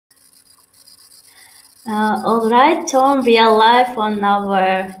All right, Tom, we are live on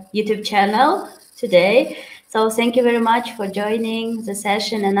our YouTube channel today. So thank you very much for joining the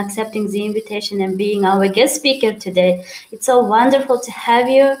session and accepting the invitation and being our guest speaker today. It's so wonderful to have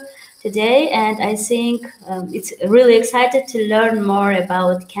you today, and I think it's really excited to learn more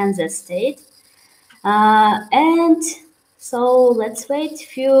about Kansas State. And so let's wait a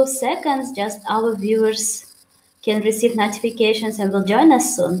few seconds, just our viewers can receive notifications and will join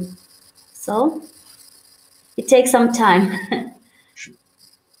us soon. So it takes some time.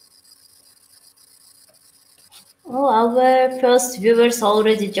 Oh, our first viewers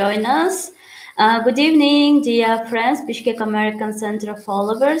already join us. Good evening, dear friends, Bishkek American Center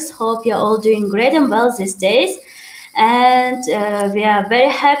followers. Hope you're all doing great and well these days. And we are very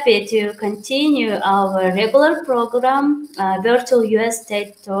happy to continue our regular program, Virtual US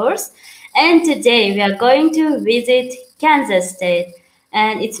State Tours. And today we are going to visit Kansas State.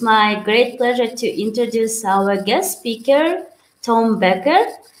 And it's my great pleasure to introduce our guest speaker, Tom Becker.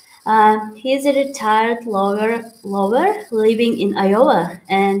 He is a retired lawyer living in Iowa,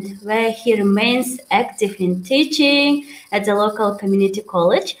 and where he remains active in teaching at the local community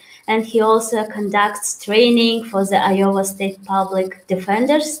college. And he also conducts training for the Iowa State Public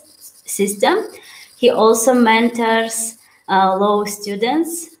Defenders system. He also mentors law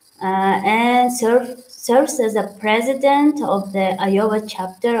students and serves as a president of the Iowa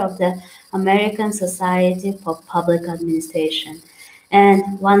chapter of the American Society for Public Administration.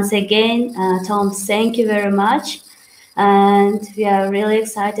 And once again, Tom, thank you very much. And we are really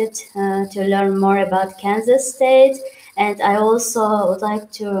excited to learn more about Kansas State. And I also would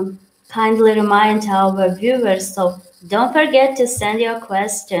like to kindly remind our viewers, so don't forget to send your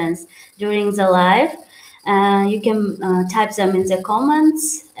questions during the live. You can type them in the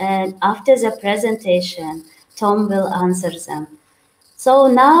comments, and after the presentation, Tom will answer them. So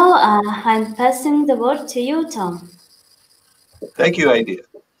now I'm passing the word to you, Tom. Thank you, Aida.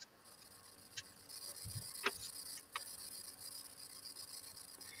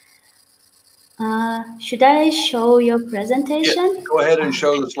 Should I show your presentation? Yeah, go ahead and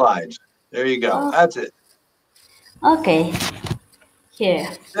show the slides. There you go. That's it. Okay. Here.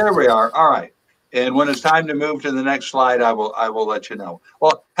 There we are. All right. And when it's time to move to the next slide, I will let you know.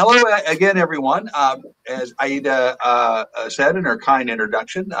 Well, hello again, everyone. As Aida said in her kind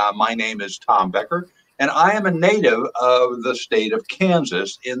introduction, my name is Tom Becker, and I am a native of the state of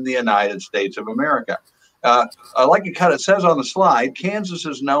Kansas in the United States of America. Like it says on the slide, Kansas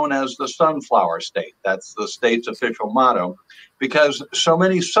is known as the Sunflower State. That's the state's official motto, because so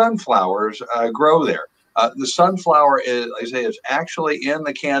many sunflowers grow there. The sunflower is actually in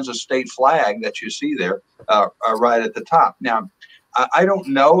the Kansas state flag that you see there, right at the top. Now, I don't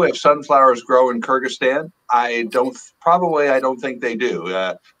know if sunflowers grow in Kyrgyzstan. I don't think they do.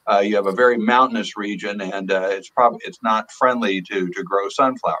 You have a very mountainous region, and it's not friendly to grow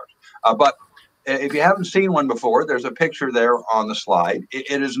sunflowers. But if you haven't seen one before, there's a picture there on the slide.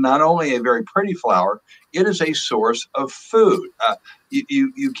 It is not only a very pretty flower, it is a source of food.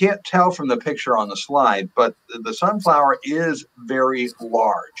 You can't tell from the picture on the slide, but the sunflower is very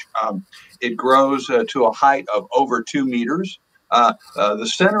large. It grows to a height of over 2 meters.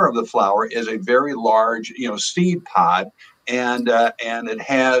 The center of the flower is a very large, seed pod, and it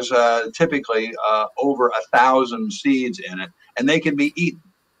has typically over 1,000 seeds in it, and they can be eaten.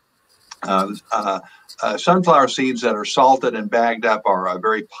 Sunflower seeds that are salted and bagged up are a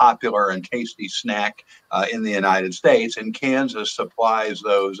very popular and tasty snack in the United States, and Kansas supplies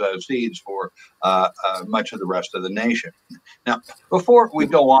those seeds for much of the rest of the nation. Now, before we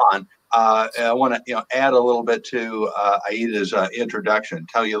go on, I want to add a little bit to Aida's introduction,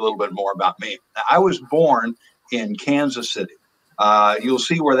 tell you a little bit more about me. I was born in Kansas City. You'll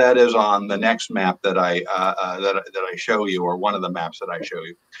see where that is on the next map that I show you, or one of the maps that I show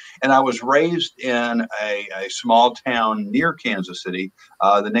you. And I was raised in a small town near Kansas City.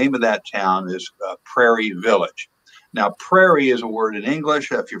 The name of that town is Prairie Village. Now, prairie is a word in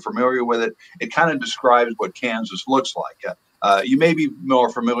English. If you're familiar with it, it kind of describes what Kansas looks like. You may be more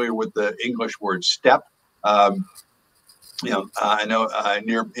familiar with the English word steppe. I know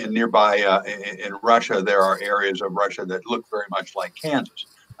nearby in Russia, there are areas of Russia that look very much like Kansas.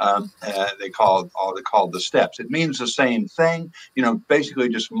 They call the steppes. It means the same thing, basically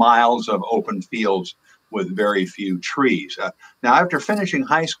just miles of open fields with very few trees. Now, after finishing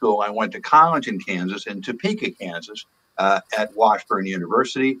high school, I went to college in Kansas, in Topeka, Kansas, at Washburn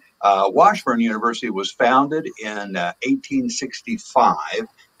University. Washburn University was founded in 1865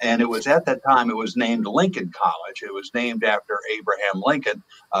 And it was at that time, it was named Lincoln College. It was named after Abraham Lincoln,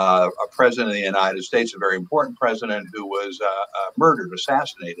 a president of the United States, a very important president who was murdered,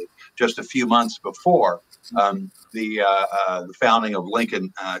 assassinated just a few months before the founding of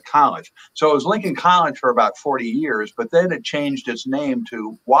Lincoln College. So it was Lincoln College for about 40 years, but then it changed its name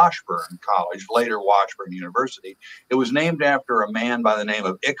to Washburn College, later Washburn University. It was named after a man by the name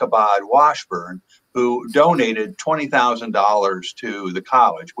of Ichabod Washburn, who donated $20,000 to the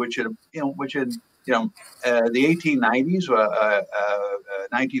college, which in the 1890s,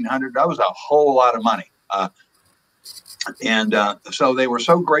 1900, that was a whole lot of money. And so they were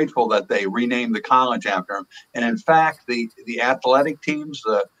so grateful that they renamed the college after him. And in fact, the athletic teams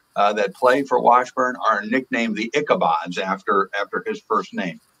that play for Washburn are nicknamed the Ichabods after his first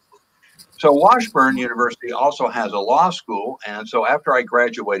name. So Washburn University also has a law school. And so after I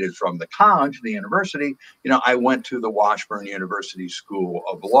graduated from the college, the university, I went to the Washburn University School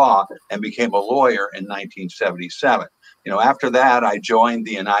of Law and became a lawyer in 1977. After that, I joined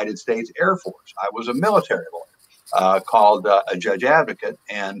the United States Air Force. I was a military lawyer. Called a judge advocate,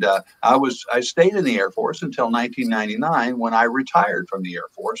 and I stayed in the Air Force until 1999 when I retired from the Air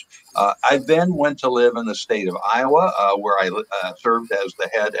Force. I then went to live in the state of Iowa, where I served as the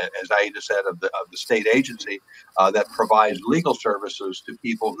head, as Aida said, of the state agency that provides legal services to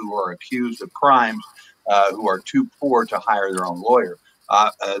people who are accused of crimes who are too poor to hire their own lawyer.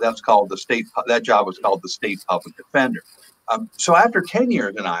 That's called the state. That job was called the state public defender. So after 10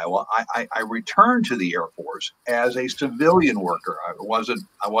 years in Iowa, I returned to the Air Force as a civilian worker. I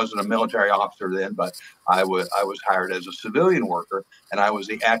wasn't a military officer then, but I was hired as a civilian worker, and I was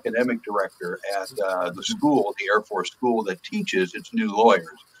the academic director at the school, the Air Force school that teaches its new lawyers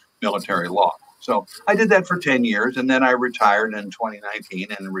military law. So I did that for 10 years, and then I retired in 2019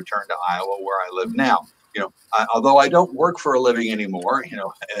 and returned to Iowa, where I live now. Although I don't work for a living anymore,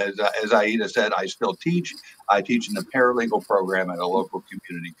 as Aida said, I still teach. I teach in the paralegal program at a local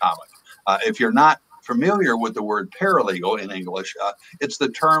community college. If you're not familiar with the word paralegal in English, it's the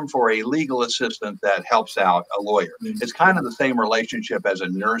term for a legal assistant that helps out a lawyer. It's kind of the same relationship as a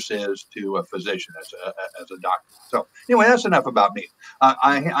nurse is to a physician, as a doctor. So anyway, that's enough about me.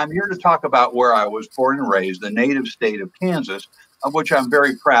 I'm here to talk about where I was born and raised, the native state of Kansas, of which I'm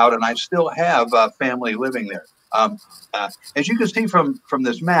very proud, and I still have family living there. As you can see from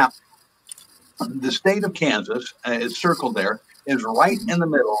this map, the state of Kansas, it's circled there, is right in the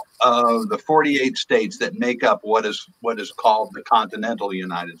middle of the 48 states that make up what is called the continental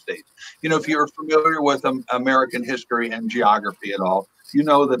United States. If you're familiar with American history and geography at all, you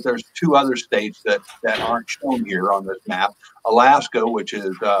know that there's two other states that aren't shown here on this map. Alaska, which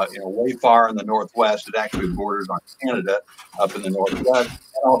is way far in the northwest, it actually borders on Canada up in the northwest,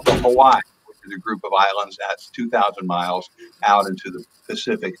 and also Hawaii, which is a group of islands that's 2,000 miles out into the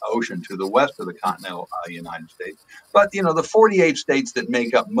Pacific Ocean to the west of the continental United States. But the 48 states that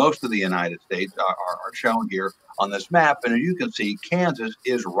make up most of the United States are shown here on this map, and as you can see, Kansas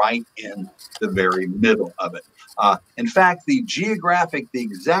is right in the very middle of it. In fact, the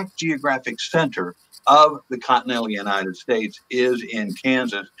exact geographic center of the continental United States is in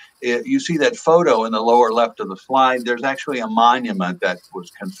Kansas. You see that photo in the lower left of the slide. There's actually a monument that was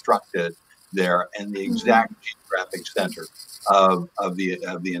constructed there in the exact geographic center of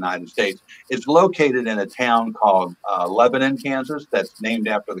the United States. It's located in a town called Lebanon, Kansas. That's named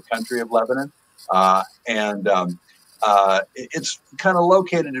after the country of Lebanon. It's kind of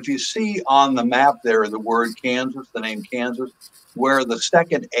located, if you see on the map there, the word Kansas, the name Kansas, where the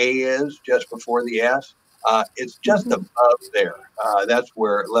second A is just before the S, it's just above there. That's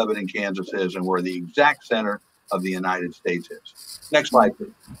where Lebanon, Kansas is, and where the exact center of the United States is. Next slide,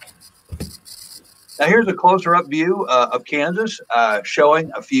 please. Now here's a closer up view of Kansas, showing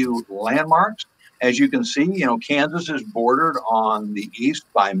a few landmarks. As you can see, Kansas is bordered on the east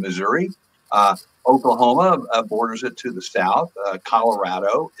by Missouri. Oklahoma borders it to the south.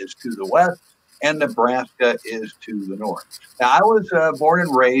 Colorado is to the west, and Nebraska is to the north. Now, I was born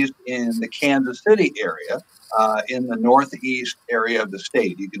and raised in the Kansas City area, in the northeast area of the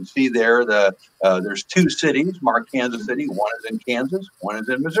state. You can see there there's two cities marked Kansas City. One is in Kansas, one is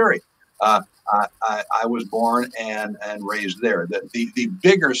in Missouri. I was born and raised there. The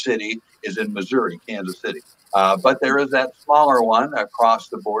bigger city is in Missouri, Kansas City. But there is that smaller one across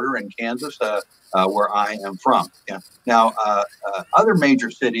the border in Kansas, where I am from. Yeah. Now, other major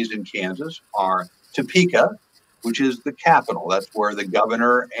cities in Kansas are Topeka, which is the capital. That's where the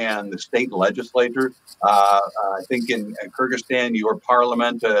governor and the state legislature, I think in Kyrgyzstan, your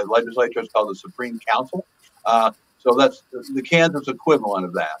parliament legislature is called the Supreme Council. So that's the Kansas equivalent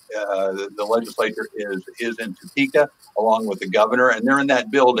of that. The legislature is in Topeka, along with the governor, and they're in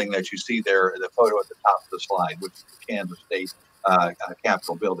that building that you see there, the photo at the top of the slide, which is the Kansas State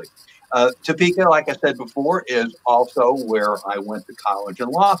Capitol building. Topeka, like I said before, is also where I went to college and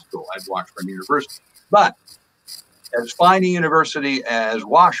law school at Washburn University. But as fine a university as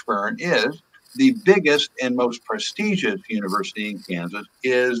Washburn is, the biggest and most prestigious university in Kansas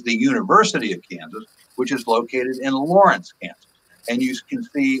is the University of Kansas, which is located in Lawrence, Kansas. And you can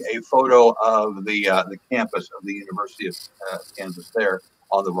see a photo of the campus of the University of Kansas there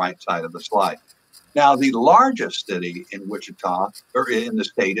on the right side of the slide. Now, the largest city in Wichita, or in the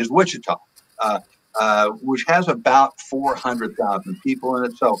state, is Wichita, which has about 400,000 people in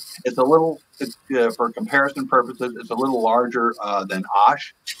it. So it's a little, for comparison purposes, it's a little larger than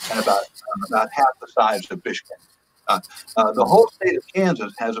Osh, and about half the size of Bishkek. The whole state of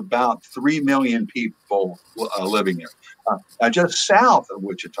Kansas has about 3 million people living there. Now, just south of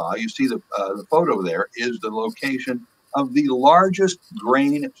Wichita, you see the photo there, is the location of the largest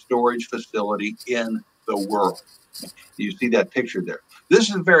grain storage facility in the world. You see that picture there. This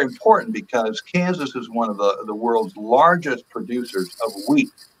is very important because Kansas is one of the world's largest producers of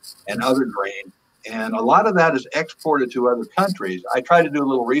wheat and other grain, and a lot of that is exported to other countries. I tried to do a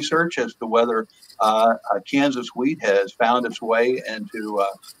little research as to whether Kansas wheat has found its way into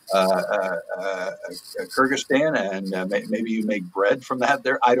Kyrgyzstan, and maybe you make bread from that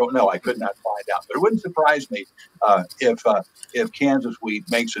there. I don't know. I could not find out, but it wouldn't surprise me if Kansas wheat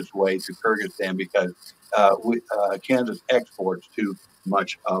makes its way to Kyrgyzstan, because Kansas exports to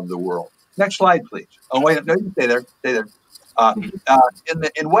much of the world. Next slide, please. Oh, wait, no, you stay there. Stay there.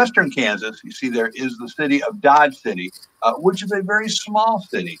 In western Kansas, you see there is the city of Dodge City, which is a very small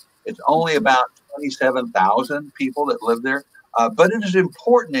city. It's only about 27,000 people that live there, but it is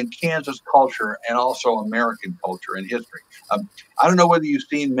important in Kansas culture and also American culture and history. I don't know whether you've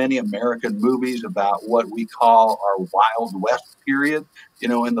seen many American movies about what we call our Wild West period, in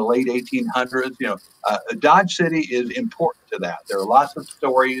the late 1800s. Dodge City is important to that. There are lots of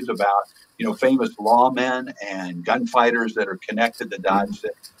stories about famous lawmen and gunfighters that are connected to Dodge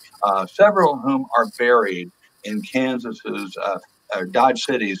City, several of whom are buried in Kansas's Dodge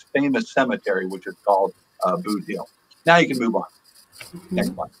City's famous cemetery, which is called Boot Hill. Now you can move on. Next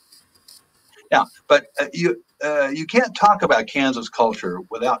one. Now, but you can't talk about Kansas culture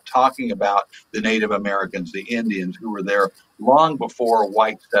without talking about the Native Americans, the Indians, who were there long before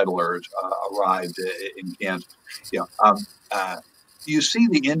white settlers arrived in Kansas. You see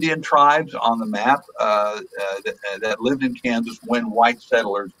the Indian tribes on the map that lived in Kansas when white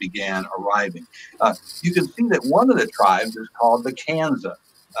settlers began arriving. You can see that one of the tribes is called the Kansa,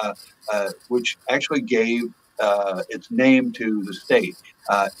 which actually gave its name to the state.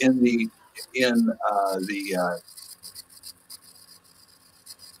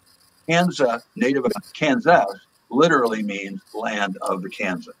 Kansa, native of Kansas, literally means land of the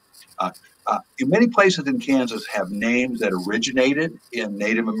Kansa. In many places in Kansas have names that originated in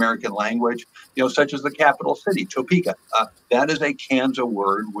Native American language, such as the capital city, Topeka. That is a Kansa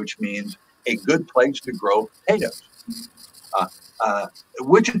word, which means a good place to grow potatoes.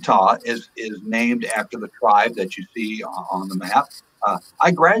 Wichita is named after the tribe that you see on the map.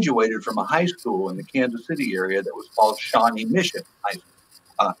 I graduated from a high school in the Kansas City area that was called Shawnee Mission High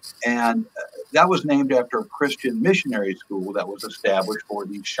School. And that was named after a Christian missionary school that was established for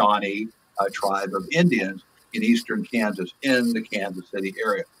the Shawnee tribe of Indians in eastern Kansas, in the Kansas City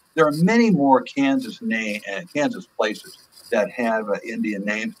area. There are many more Kansas places that have Indian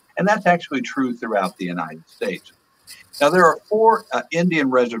names, and that's actually true throughout the United States. Now, there are 4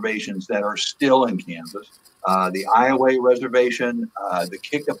 Indian reservations that are still in Kansas. The Iowa Reservation, the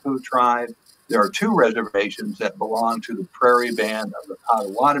Kickapoo tribe. There are 2 reservations that belong to the Prairie Band of the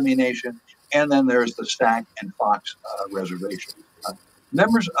Potawatomi Nation, and then there's the Sac and Fox Reservation.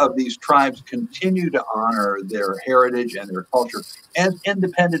 Members of these tribes continue to honor their heritage and their culture as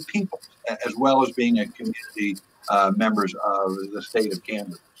independent people, as well as being a community members of the state of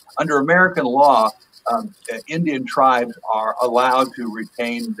Kansas. Under American law, Indian tribes are allowed to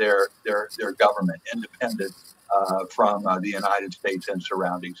retain their government independent from the United States and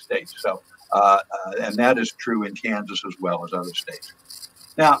surrounding states. So, and that is true in Kansas as well as other states.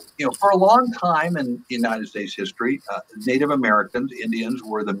 Now, for a long time in United States history, Native Americans, Indians,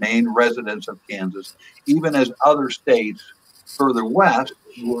 were the main residents of Kansas, even as other states further west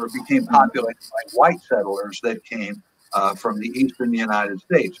became populated by white settlers that came from the eastern United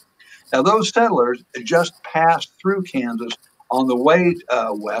States. Now, those settlers just passed through Kansas on the way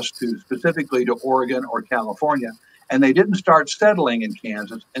west to specifically to Oregon or California, and they didn't start settling in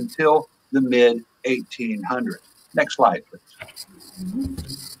Kansas until the mid-1800s. Next slide,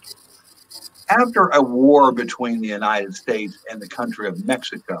 please. After a war between the United States and the country of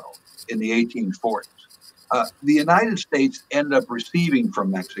Mexico in the 1840s, the United States ended up receiving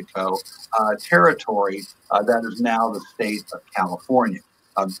from Mexico territory that is now the state of California.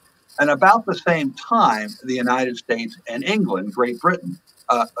 And about the same time, the United States and England, Great Britain,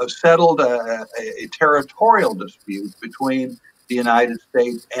 settled a territorial dispute between the United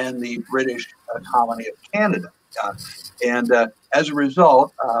States and the British colony of Canada. And as a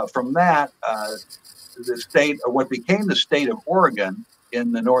result, from that, the state, or what became the state of Oregon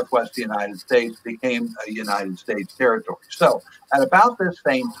in the Northwest United States, became a United States territory. So at about this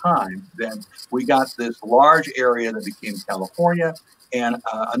same time, then we got this large area that became California, and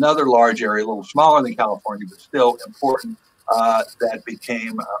another large area, a little smaller than California, but still important, that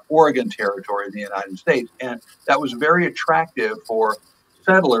became Oregon territory in the United States. And that was very attractive for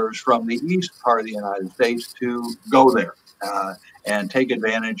settlers from the east part of the United States to go there and take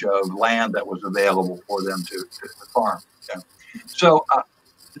advantage of land that was available for them to farm. Okay? So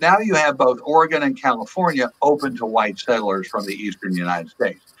now you have both Oregon and California open to white settlers from the eastern United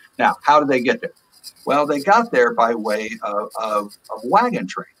States. Now, how did they get there? Well, they got there by way of wagon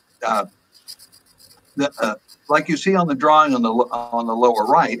train. Like you see on the drawing on the lower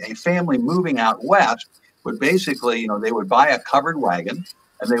right, a family moving out west would basically, they would buy a covered wagon,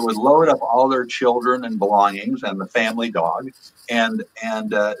 and they would load up all their children and belongings and the family dog, and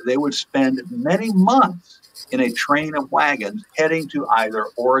they would spend many months in a train of wagons heading to either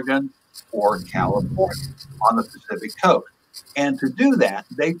Oregon or California on the Pacific coast. And to do that,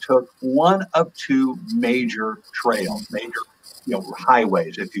 they took one of two major trails,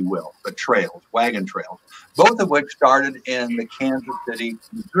 highways, if you will, but trails, wagon trails, both of which started in the Kansas City,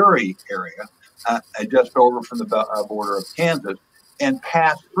 Missouri area, just over from the border of Kansas, and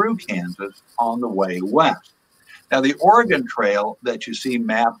passed through Kansas on the way west. Now, the Oregon Trail that you see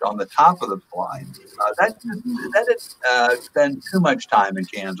mapped on the top of the slide, that didn't spend too much time in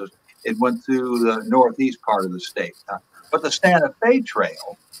Kansas. It went through the northeast part of the state. But the Santa Fe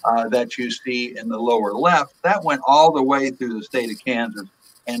Trail that you see in the lower left, that went all the way through the state of Kansas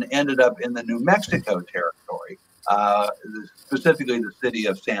and ended up in the New Mexico territory, specifically the city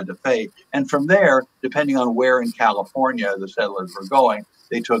of Santa Fe. And from there, depending on where in California the settlers were going,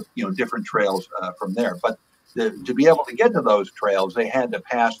 they took different trails from there. But to be able to get to those trails, they had to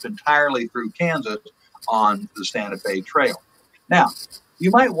pass entirely through Kansas on the Santa Fe Trail. Now,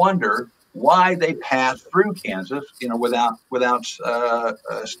 you might wonder why they passed through Kansas, without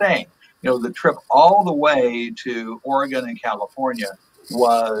staying. The trip all the way to Oregon and California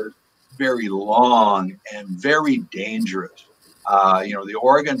was very long and very dangerous. The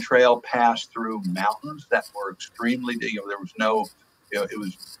Oregon Trail passed through mountains that were extremely, there was no, it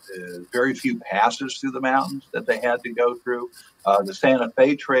was very few passes through the mountains that they had to go through. The Santa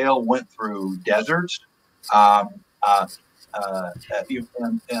Fe Trail went through deserts. And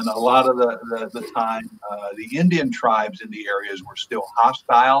a lot of the time, the Indian tribes in the areas were still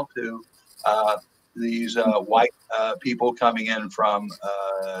hostile to these white people coming in from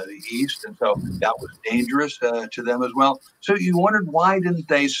the east, and so that was dangerous to them as well. So you wondered, why didn't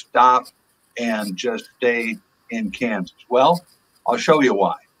they stop and just stay in Kansas? Well, I'll show you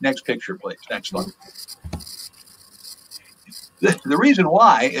why. Next picture, please. Next one. The reason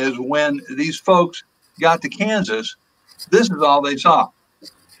why is when these folks got to Kansas, this is all they saw.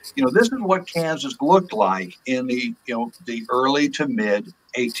 This is what Kansas looked like in the early to mid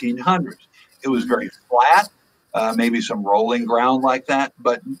 1800s. It was very flat, maybe some rolling ground like that,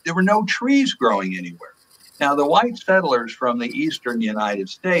 but there were no trees growing anywhere. Now, the white settlers from the eastern United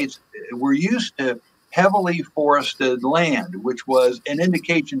States were used to heavily forested land, which was an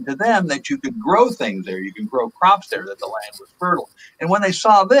indication to them that you could grow things there. You can grow crops there, that the land was fertile. And when they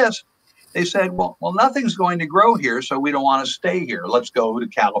saw this, they said, well, nothing's going to grow here, so we don't want to stay here. Let's go to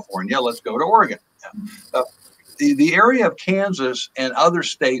California. Let's go to Oregon. The area of Kansas and other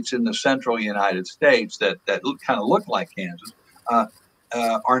states in the central United States that kind of look like Kansas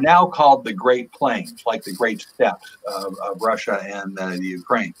are now called the Great Plains, like the Great Steppes of Russia and the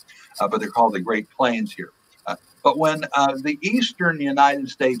Ukraine. But they're called the Great Plains here. But when the eastern United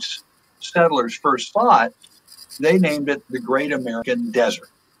States settlers first saw it, they named it the Great American Desert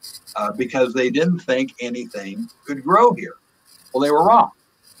because they didn't think anything could grow here. Well, they were wrong.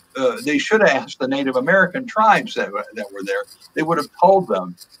 They should have asked the Native American tribes that were there. They would have told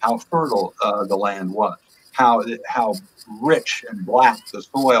them how fertile the land was, how rich and black the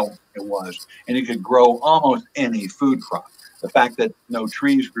soil it was, and it could grow almost any food crop. The fact that no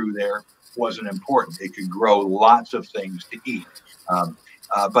trees grew there wasn't important. It could grow lots of things to eat.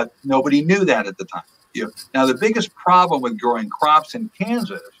 But nobody knew that at the time. Now, the biggest problem with growing crops in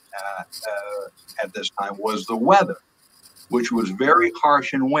Kansas at this time was the weather, which was very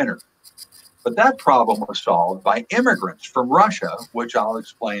harsh in winter. But that problem was solved by immigrants from Russia, which I'll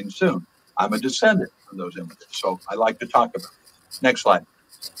explain soon. I'm a descendant of those immigrants, so I like to talk about it. Next slide.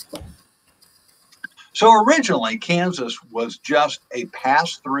 So originally, Kansas was just a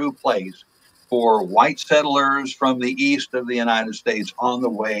pass-through place for white settlers from the east of the United States on the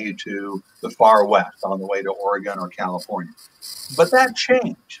way to the far west, on the way to Oregon or California. But that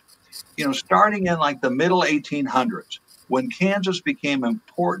changed, starting in like the middle 1800s, when Kansas became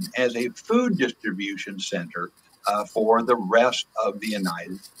important as a food distribution center for the rest of the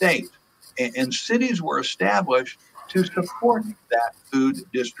United States. And cities were established to support that food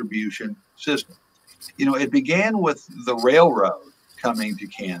distribution system. It began with the railroad coming to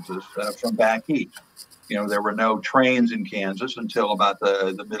Kansas from back east. There were no trains in Kansas until about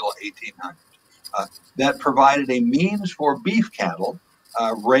the middle 1800s. That provided a means for beef cattle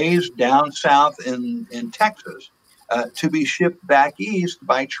raised down south in Texas to be shipped back east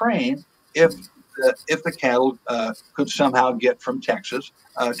by train if the cattle could somehow get from Texas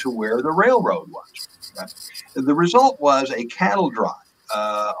to where the railroad was. The result was a cattle drive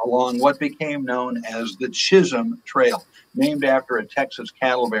along what became known as the Chisholm Trail, named after a Texas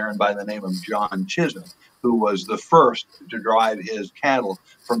cattle baron by the name of John Chisholm, who was the first to drive his cattle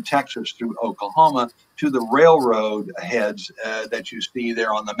from Texas through Oklahoma to the railroad heads that you see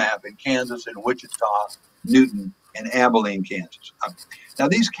there on the map in Kansas, in Wichita, Newton, and Abilene, Kansas. Now,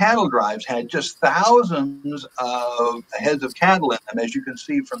 these cattle drives had just thousands of heads of cattle in them, as you can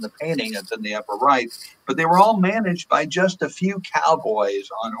see from the painting that's in the upper right, but they were all managed by just a few cowboys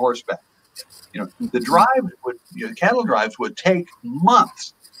on horseback. The cattle drives would take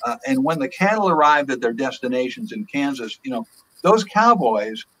months, and when the cattle arrived at their destinations in Kansas, those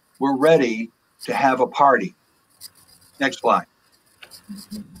cowboys were ready to have a party. Next slide.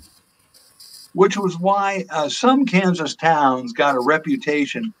 Which was why some Kansas towns got a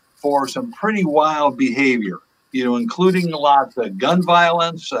reputation for some pretty wild behavior, including lots of gun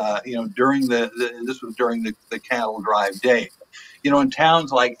violence, during this was during the cattle drive day. In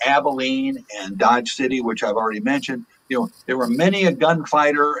towns like Abilene and Dodge City, which I've already mentioned, there were many a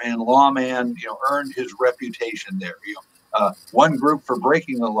gunfighter and lawman, earned his reputation there. One group for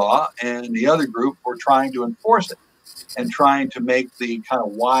breaking the law and the other group for trying to enforce it, and trying to make the kind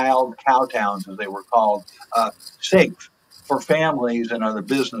of wild cow towns, as they were called, safe for families and other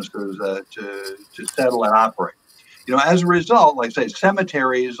businesses to settle and operate. As a result, like I say,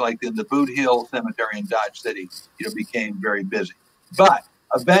 cemeteries like in the Boot Hill Cemetery in Dodge City, became very busy. But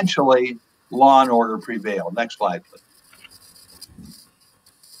eventually, law and order prevailed. Next slide, please.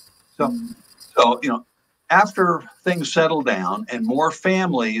 So after things settled down and more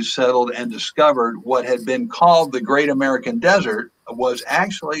families settled and discovered what had been called the Great American Desert was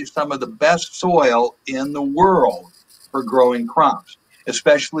actually some of the best soil in the world for growing crops,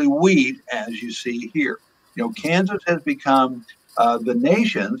 especially wheat, as you see here. Kansas has become the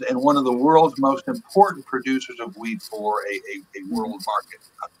nation's and one of the world's most important producers of wheat for a world market.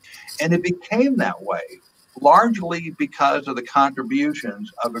 And it became that way largely because of the contributions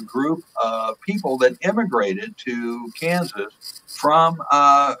of a group of people that immigrated to Kansas from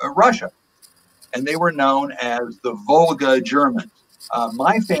Russia. And they were known as the Volga Germans.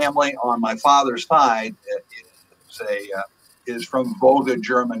 My family on my father's side is from Volga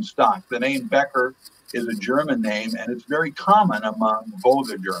German stock. The name Becker is a German name, and it's very common among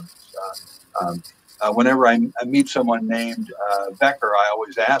Volga Germans. Whenever I meet someone named Becker, I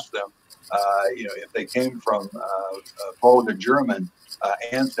always ask them, if they came from Volga German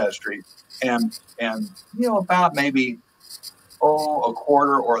ancestry, and about maybe a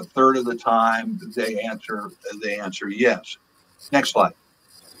quarter or a third of the time they answer yes. Next slide.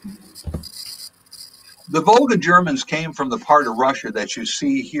 The Volga Germans came from the part of Russia that you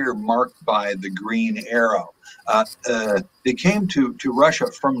see here marked by the green arrow. They came to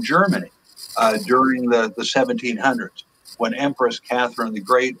Russia from Germany during the 1700s, when Empress Catherine the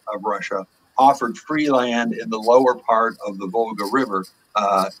Great of Russia offered free land in the lower part of the Volga River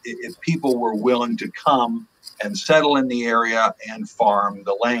if people were willing to come and settle in the area and farm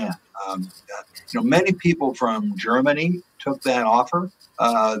the land. Many people from Germany took that offer.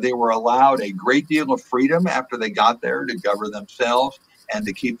 They were allowed a great deal of freedom after they got there to govern themselves and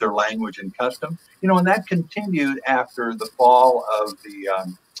to keep their language and custom. And that continued after the fall of the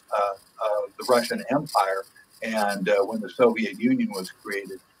Russian Empire. And when the Soviet Union was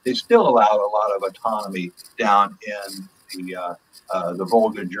created, they still allowed a lot of autonomy down in the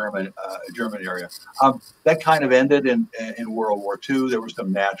Volga German area. That kind of ended in World War II. There was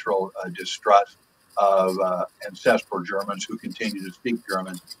some natural distrust. ancestral Germans who continue to speak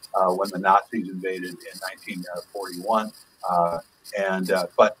German when the Nazis invaded in 1941.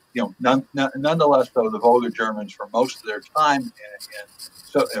 But nonetheless, though, the Volga Germans for most of their time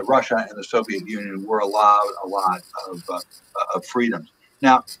in Russia and the Soviet Union were allowed a lot of freedoms.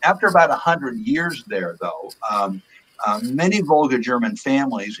 Now, after about 100 years there, though, many Volga German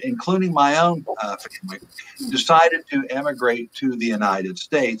families, including my own family, decided to emigrate to the United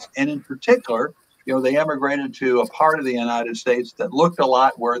States. And in particular, they emigrated to a part of the United States that looked a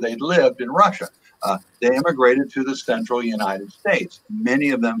lot where they'd lived in Russia. They immigrated to the central United States, many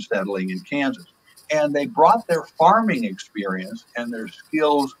of them settling in Kansas. And they brought their farming experience and their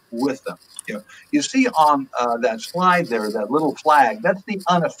skills with them. You see on that slide there, that little flag, that's the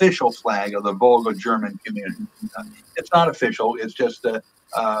unofficial flag of the Volga German community. It's not official, it's just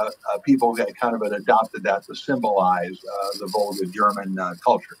people that kind of adopted that to symbolize the Volga German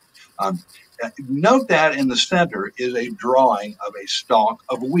culture. Note that in the center is a drawing of a stalk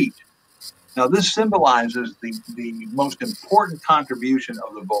of wheat. Now, this symbolizes the most important contribution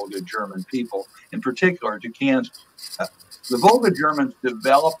of the Volga German people, in particular to Kansas. The Volga Germans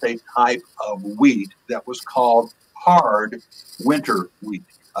developed a type of wheat that was called hard winter wheat.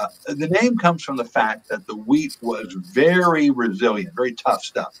 The name comes from the fact that the wheat was very resilient, very tough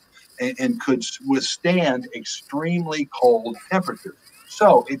stuff, and could withstand extremely cold temperatures.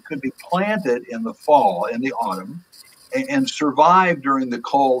 So it could be planted in the fall, in the autumn, and survive during the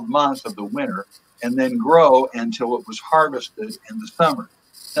cold months of the winter, and then grow until it was harvested in the summer.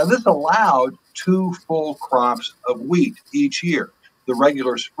 Now, this allowed 2 full crops of wheat each year. The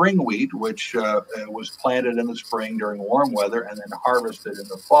regular spring wheat, which was planted in the spring during warm weather and then harvested in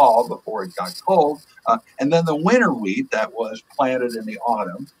the fall before it got cold, and then the winter wheat that was planted in the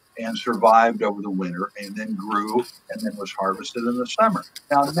autumn and survived over the winter and then grew and then was harvested in the summer.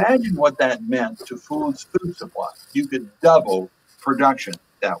 Now, imagine what that meant to food supply. You could double production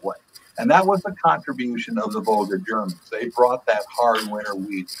that way. And that was the contribution of the Volga Germans. They brought that hard winter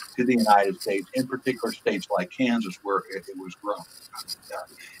wheat to the United States, in particular states like Kansas, where it was grown.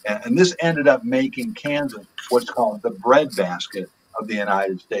 And this ended up making Kansas what's called the breadbasket of the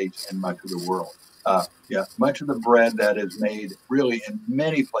United States and much of the world. Much of the bread that is made really in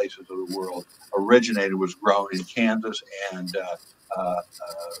many places of the world was grown in Kansas and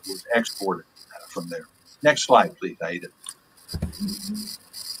was exported from there. Next slide, please, Aida.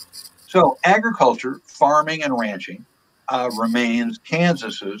 So agriculture, farming, and ranching remains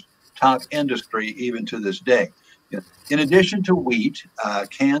Kansas's top industry even to this day. In addition to wheat,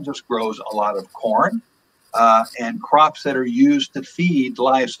 Kansas grows a lot of corn and crops that are used to feed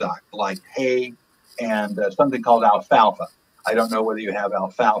livestock, like hay and something called alfalfa. I don't know whether you have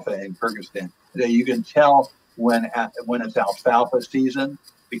alfalfa in Kyrgyzstan. You can tell when it's alfalfa season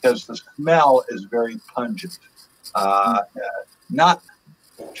because the smell is very pungent.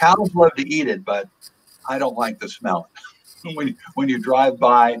 Cows love to eat it, but I don't like the smell. When you drive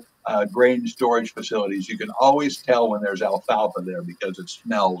by grain storage facilities, you can always tell when there's alfalfa there because it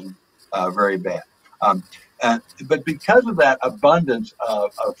smells very bad. But because of that abundance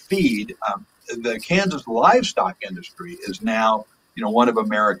of feed, the Kansas livestock industry is now, one of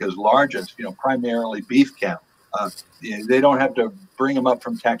America's largest, primarily beef cattle. They don't have to bring them up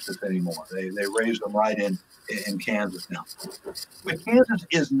from Texas anymore. They raise them right in Kansas now. But Kansas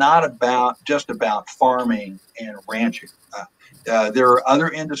is not just about farming and ranching. There are other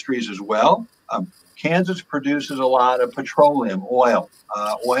industries as well. Kansas produces a lot of petroleum, oil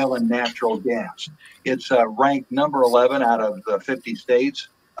and natural gas. It's ranked number 11 out of the 50 states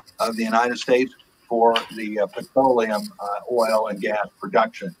of the United States for the petroleum, oil, and gas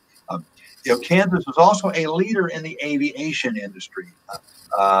production. Kansas is also a leader in the aviation industry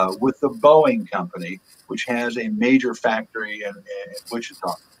with the Boeing Company, which has a major factory in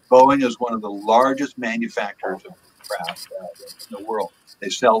Wichita. Boeing is one of the largest manufacturers of aircraft in the world. They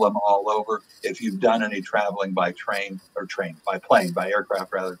sell them all over. If you've done any traveling by by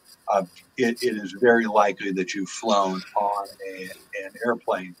aircraft rather, it is very likely that you've flown on an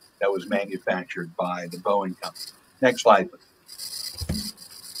airplane that was manufactured by the Boeing Company. Next slide, please.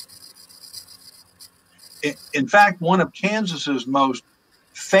 In fact, one of Kansas's most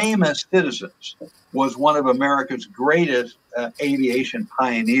famous citizens was one of America's greatest aviation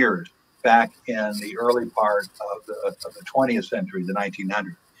pioneers back in the early part of the 20th century, the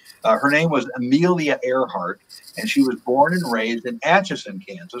 1900s. Her name was Amelia Earhart, and she was born and raised in Atchison,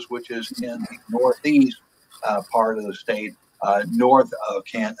 Kansas, which is in the northeast part of the state, north of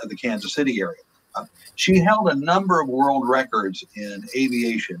the Kansas City area. She held a number of world records in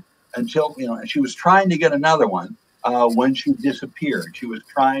aviation until, and she was trying to get another one when she disappeared. She was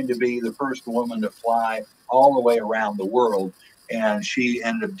trying to be the first woman to fly all the way around the world, and she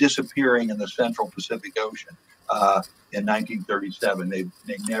ended up disappearing in the Central Pacific Ocean in 1937. They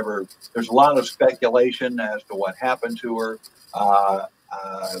never. There's a lot of speculation as to what happened to her,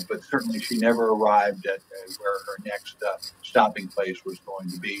 but certainly she never arrived at where her next stopping place was going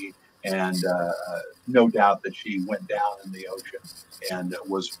to be. And no doubt that she went down in the ocean and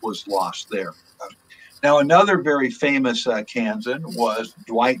was lost there. Now, another very famous Kansan was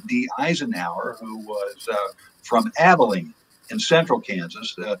Dwight D. Eisenhower, who was from Abilene in central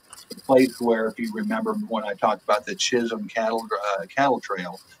Kansas, the place where, if you remember when I talked about the Chisholm cattle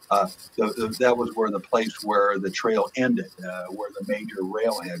trail, that was where the place where the trail ended, where the major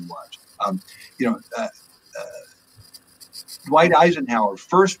railhead was. Dwight Eisenhower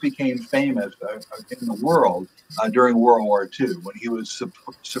first became famous in the world during World War II when he was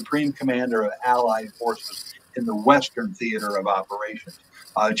Supreme Commander of Allied forces in the Western Theater of Operations.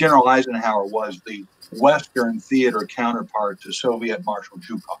 General Eisenhower was the Western theater counterpart to Soviet Marshal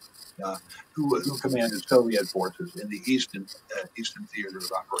Zhukov, who commanded Soviet forces in the Eastern Theater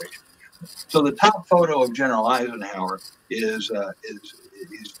of Operations. So the top photo of General Eisenhower is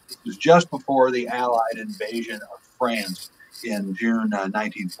just before the Allied invasion of France in June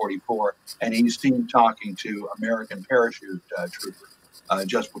 1944, and he's seen talking to American parachute troopers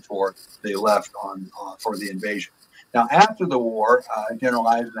just before they left for the invasion. Now, after the war, General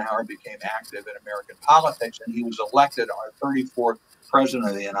Eisenhower became active in American politics, and he was elected our 34th president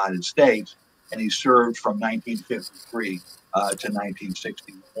of the United States, and he served from 1953 to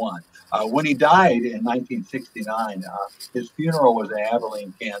 1961. When he died in 1969, his funeral was in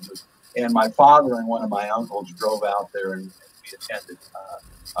Abilene, Kansas, and my father and one of my uncles drove out there and we attended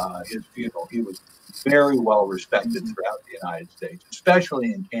his funeral. He was very well respected throughout the United States,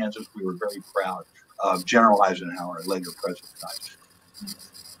 especially in Kansas. We were very proud of General Eisenhower, later President Eisenhower.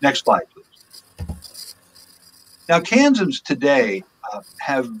 Next slide, please. Now, Kansans today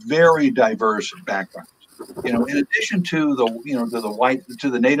have very diverse backgrounds. In addition to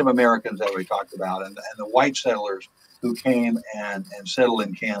the Native Americans that we talked about and the white settlers who came and settled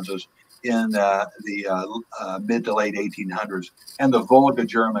in Kansas in the mid to late 1800s, and the Volga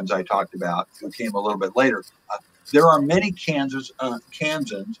Germans I talked about who came a little bit later, there are many Kansans of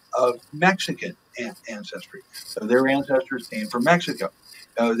Mexican ancestry. So their ancestors came from Mexico.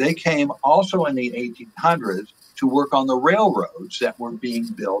 They came also in the 1800s to work on the railroads that were being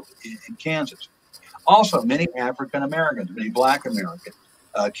built in Kansas. Also, many African Americans, many Black Americans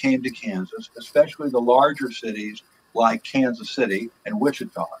came to Kansas, especially the larger cities like Kansas City and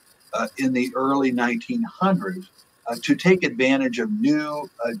Wichita in the early 1900s to take advantage of new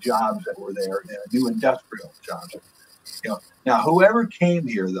jobs that were there, new industrial jobs. Now, whoever came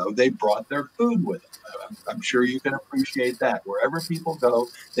here, though, they brought their food with them. I'm sure you can appreciate that. Wherever people go,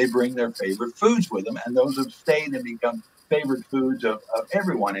 they bring their favorite foods with them, and those have stayed and become favorite foods of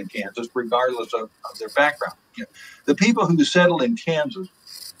everyone in Kansas, regardless of their background. The people who settled in Kansas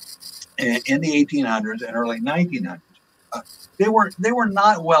in the 1800s and early 1900s, they were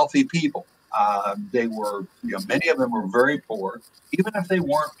not wealthy people. They were, many of them were very poor. Even if they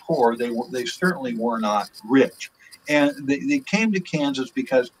weren't poor, they certainly were not rich. And they came to Kansas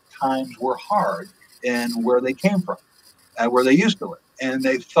because times were hard and where they came from, where they used to live. And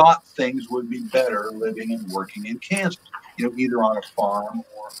they thought things would be better living and working in Kansas, either on a farm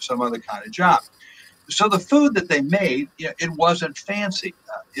or some other kind of job. So the food that they made, it wasn't fancy.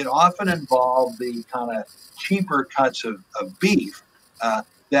 It often involved the kind of cheaper cuts of beef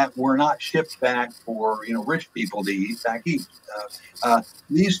that were not shipped back for rich people to eat back east.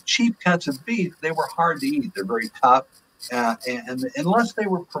 These cheap cuts of beef, they were hard to eat. They're very tough, and unless they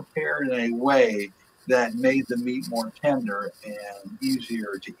were prepared in a way that made the meat more tender and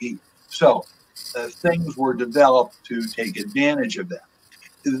easier to eat. So things were developed to take advantage of that.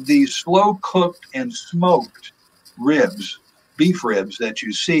 The slow cooked and smoked ribs, beef ribs that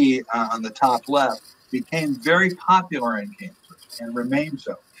you see on the top left, became very popular in Kansas and remain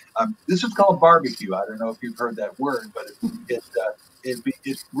so. This is called barbecue. I don't know if you've heard that word, but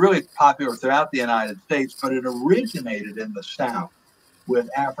it's really popular throughout the United States, but it originated in the South with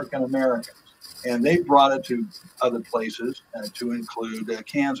African Americans, and they brought it to other places to include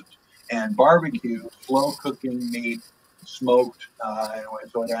Kansas. And barbecue, slow cooking meat, smoked,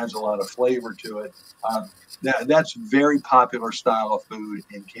 so it adds a lot of flavor to it. That's very popular style of food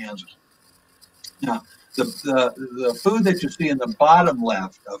in Kansas. Now, the food that you see in the bottom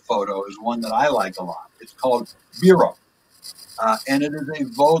left photo is one that I like a lot. It's called Gyro, and it is a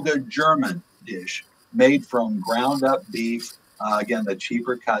Volga German dish made from ground up beef. Again, the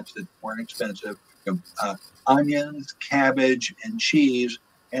cheaper cuts that weren't expensive, onions, cabbage, and cheese,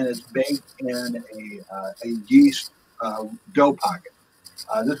 and it's baked in a yeast dough pocket.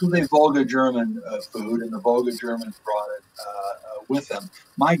 This was a Volga German food, and the Volga Germans brought it with them.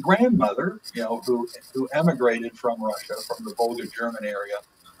 My grandmother, who emigrated from Russia, from the Volga German area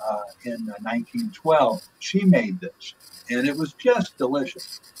in 1912, she made this, and it was just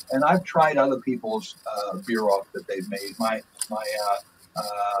delicious. And I've tried other people's beer off that they've made. My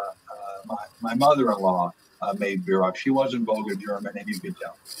mother-in-law made beer off. She wasn't Volga German, and you could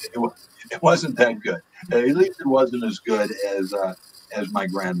tell it wasn't that good. At least it wasn't as good as my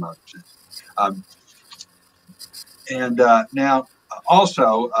grandmother's. And now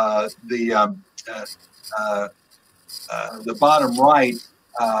also the bottom right,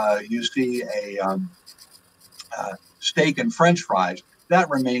 you see a steak and French fries. That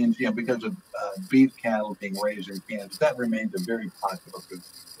remains, because of beef cattle being raised in Kansas, that remains a very popular food,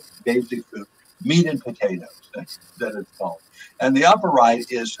 basic food. Meat and potatoes, that it's called. And the upper right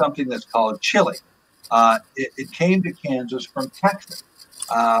is something that's called chili. It came to Kansas from Texas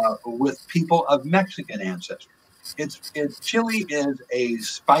with people of Mexican ancestry. Chili is a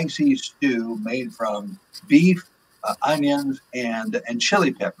spicy stew made from beef, onions, and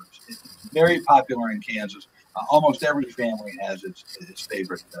chili peppers. It's very popular in Kansas. Almost every family has its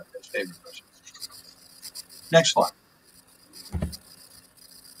favorite recipe. Next slide.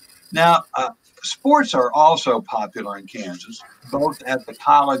 Now, sports are also popular in Kansas, both at the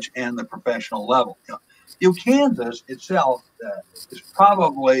college and the professional level. Kansas itself is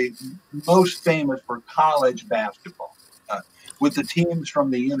probably most famous for college basketball, with the teams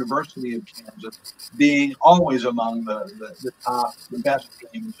from the University of Kansas being always among the top, the best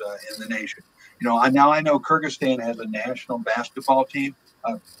teams in the nation. I know Kyrgyzstan has a national basketball team.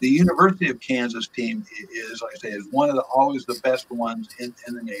 The University of Kansas team is, like I say, is one of always the best ones in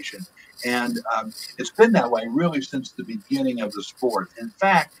the nation. And it's been that way really since the beginning of the sport. In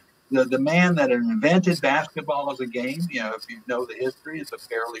fact, the man that invented basketball as a game, if you know the history, it's a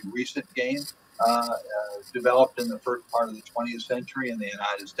fairly recent game, developed in the first part of the 20th century in the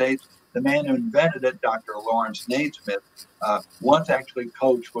United States. The man who invented it, Dr. Lawrence Naismith, once actually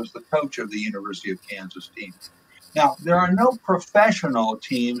was the coach of the University of Kansas team. Now, there are no professional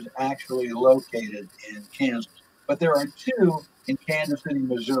teams actually located in Kansas, but there are two in Kansas City,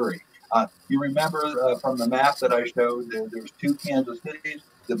 Missouri. You remember from the map that I showed, there's two Kansas cities.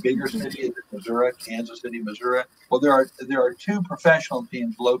 The bigger city is Missouri, Kansas City, Missouri. Well, there are two professional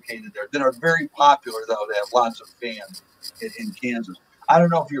teams located there that are very popular, though. They have lots of fans in Kansas. I don't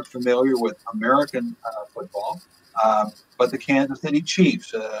know if you're familiar with American football, but the Kansas City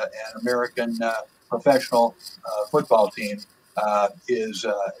Chiefs, an American professional football team, is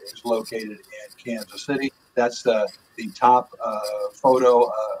located in Kansas City. That's the top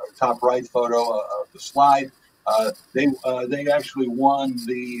photo, top right photo of the slide. They actually won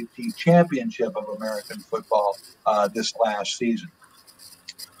the championship of American football this last season.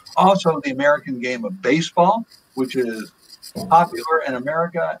 Also, the American game of baseball, which is popular in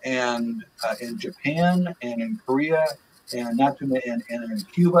America and in Japan and in Korea and in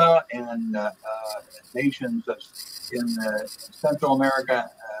Cuba and nations in Central America,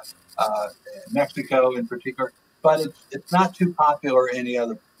 Mexico in particular. But it's not too popular in any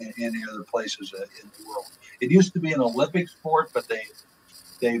other places in the world. It used to be an Olympic sport, but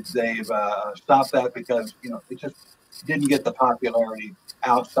they've stopped that because it just didn't get the popularity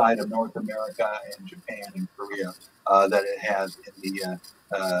outside of North America and Japan and Korea that it has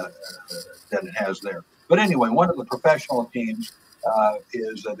there. But anyway, one of the professional teams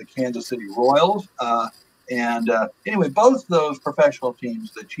is the Kansas City Royals. Anyway, both those professional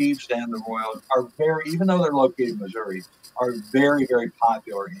teams, the Chiefs and the Royals, are even though they're located in Missouri, are very, very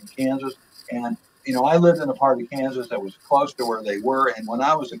popular in Kansas. And, I lived in a part of Kansas that was close to where they were. And when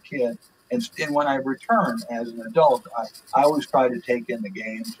I was a kid, and when I returned as an adult, I always try to take in the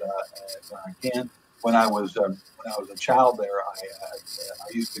games when I can. When I was a child there,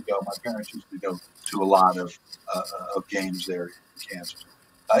 I used to go. My parents used to go to a lot of games there in Kansas.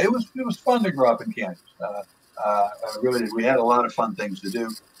 It was fun to grow up in Kansas. Really, we had a lot of fun things to do.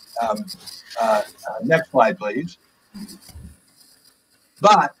 Next slide, please.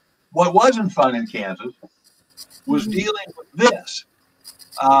 But what wasn't fun in Kansas was dealing with this,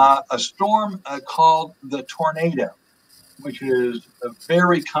 a storm called the tornado, which is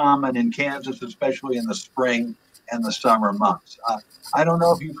very common in Kansas, especially in the spring and the summer months. I don't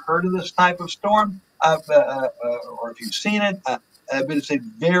know if you've heard of this type of storm or if you've seen it, but it's a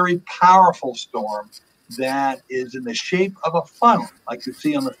very powerful storm that is in the shape of a funnel, like you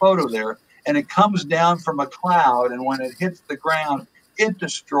see on the photo there, and it comes down from a cloud, and when it hits the ground, it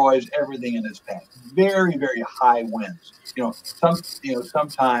destroys everything in its path. Very, very high winds.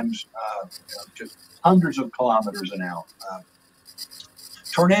 Sometimes just hundreds of kilometers an hour.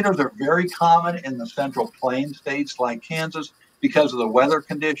 Tornadoes are very common in the central plain states like Kansas because of the weather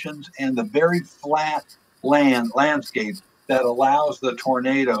conditions and the very flat landscape that allows the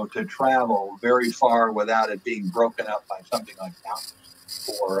tornado to travel very far without it being broken up by something like mountains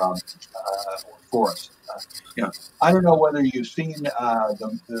or forests. I don't know whether you've seen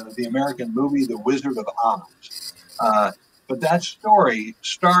the American movie The Wizard of Oz, but that story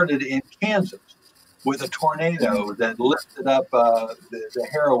started in Kansas with a tornado that lifted up the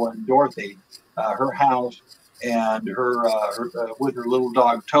heroine Dorothy, her house, and her with her little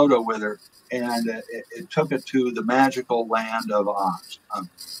dog Toto with her, and it took it to the magical land of Oz.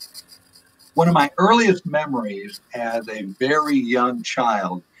 One of my earliest memories as a very young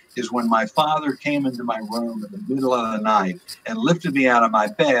child is when my father came into my room in the middle of the night and lifted me out of my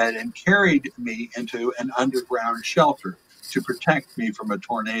bed and carried me into an underground shelter to protect me from a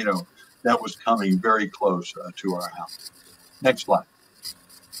tornado that was coming very close to our house. Next slide.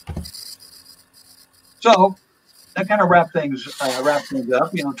 So that kind of wraps things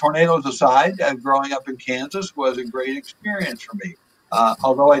up. Tornadoes aside, growing up in Kansas was a great experience for me.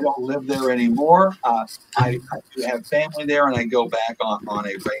 Although I don't live there anymore, I do have family there, and I go back on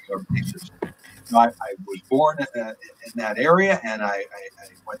a regular basis. I was born in that area, and I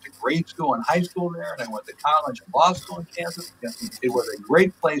went to grade school and high school there, and I went to college and law school in Kansas. It was a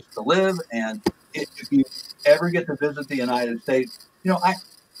great place to live, and if you ever get to visit the United States,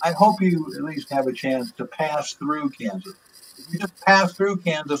 I hope you at least have a chance to pass through Kansas. If you just pass through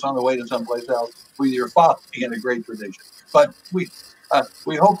Kansas on the way to someplace else, with your father, in a great tradition. But we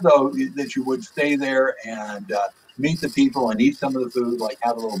hope, though, that you would stay there and meet the people and eat some of the food, like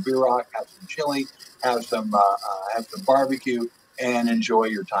have a little beer rock, have some chili, have some barbecue, and enjoy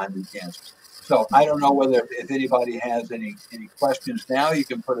your time in Kansas. So I don't know if anybody has any questions now. You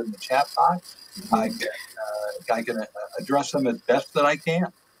can put it in the chat box. I can address them as best that I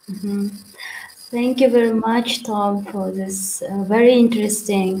can. Mm-hmm. Thank you very much, Tom, for this very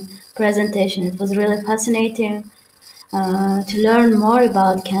interesting presentation. It was really fascinating to learn more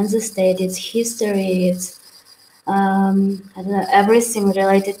about Kansas State, its history, its I don't know, everything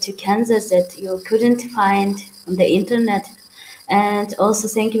related to Kansas that you couldn't find on the internet. And also,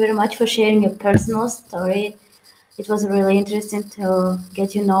 thank you very much for sharing your personal story. It was really interesting to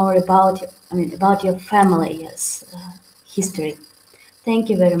get to know about your family, history. Thank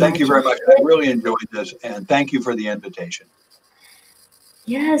you very much. Thank you very much. I really enjoyed this, and thank you for the invitation.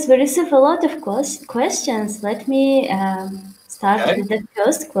 Yes, we received a lot of questions. Let me start with the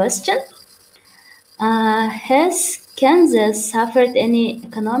first question. Has Kansas suffered any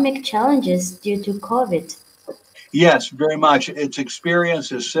economic challenges due to COVID? Yes, very much. Its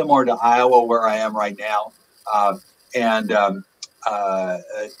experience is similar to Iowa, where I am right now, and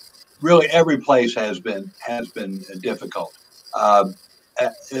really every place has been difficult.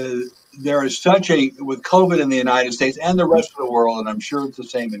 There is with COVID in the United States and the rest of the world, and I'm sure it's the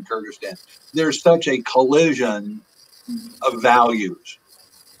same in Kyrgyzstan, there's such a collision of values.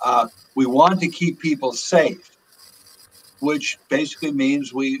 We want to keep people safe, which basically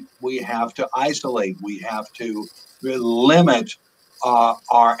means we have to isolate. We have to limit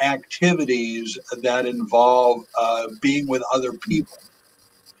our activities that involve being with other people.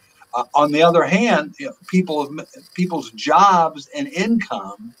 On the other hand, people's jobs and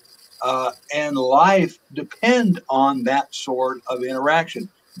income and life depend on that sort of interaction.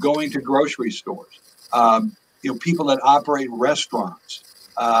 Going to grocery stores, people that operate restaurants,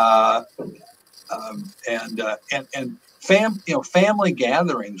 and family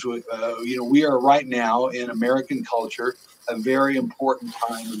gatherings. We are right now in American culture a very important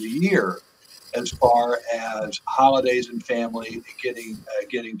time of the year as far as holidays and family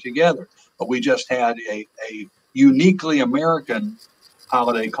getting together. But we just had a uniquely American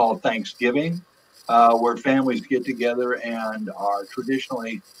holiday called Thanksgiving, where families get together and are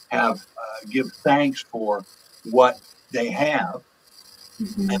traditionally give thanks for what they have.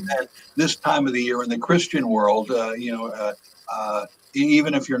 Mm-hmm. And then this time of the year in the Christian world,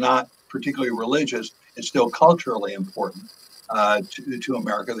 even if you're not particularly religious, it's still culturally important to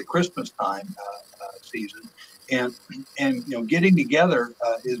America, the Christmas time season. And getting together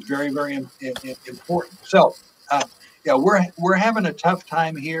is very, very important. So, we're having a tough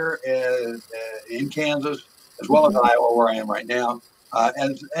time here in Kansas, as well as Iowa, where I am right now,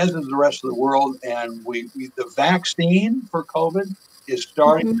 as is the rest of the world. And the vaccine for COVID is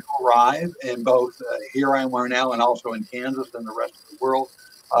starting to arrive in both here I am right now and also in Kansas and the rest of the world.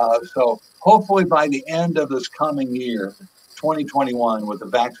 So hopefully by the end of this coming year, 2021, with the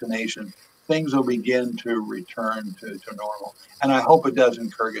vaccination, things will begin to return to normal. And I hope it does in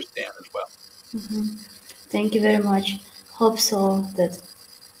Kyrgyzstan as well. Thank you very much. Hope so that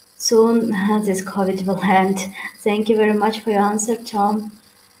soon this COVID will end. Thank you very much for your answer, Tom.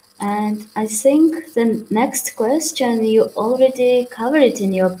 And I think the next question you already covered it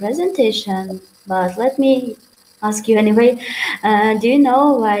in your presentation, but let me ask you anyway. Do you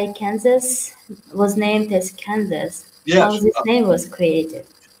know why Kansas was named as Kansas? Yes. How this name was created?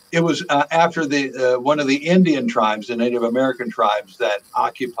 It was after the one of the Indian tribes, the Native American tribes that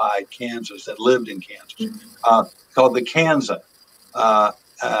occupied Kansas, that lived in Kansas, called the Kansa.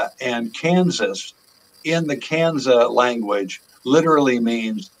 And Kansas, in the Kansa language, literally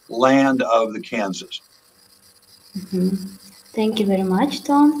means land of the Kansas. Thank you very much,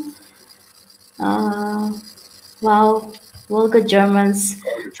 Tom. Wow, Volga Germans.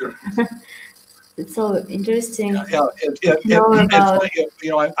 It's so interesting.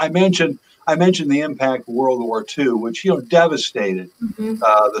 I mentioned the impact of World War II, which devastated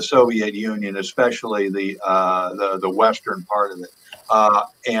the Soviet Union, especially the western part of it,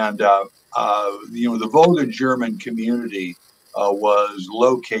 the Volga German community was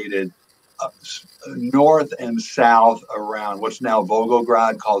located north and south around what's now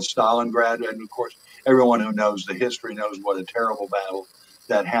Volgograd, called Stalingrad, and of course everyone who knows the history knows what a terrible battle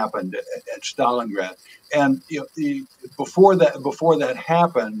that happened at Stalingrad. And before that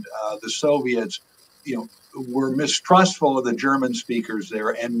happened, the Soviets, were mistrustful of the German speakers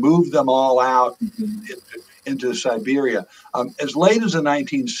there and moved them all out into Siberia. As late as the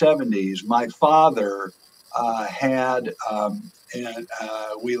 1970s, my father had, and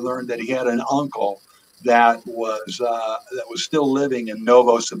we learned that he had an uncle that was still living in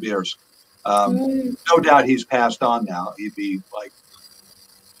Novosibirsk. No doubt he's passed on now. He'd be like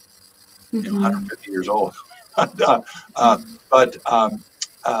 150 years old.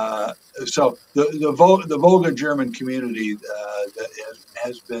 So the Volga German community that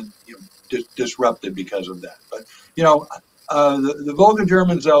has been disrupted because of that. But the Volga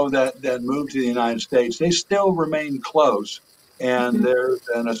Germans, though, that moved to the United States, they still remain close. And there's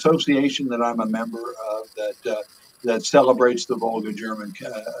an association that I'm a member of that celebrates the Volga German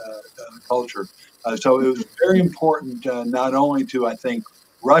culture. So it was very important, not only to, I think,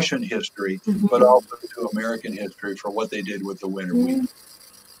 Russian history, but also to American history for what they did with the winter wheat.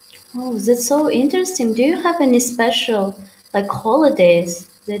 Oh, that's so interesting. Do you have any special holidays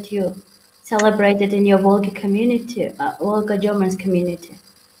that you celebrated in your Volga community, Volga Germans community?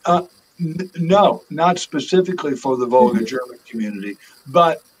 No, not specifically for the Volga German community,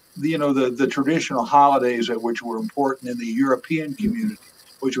 but the traditional holidays which were important in the European community,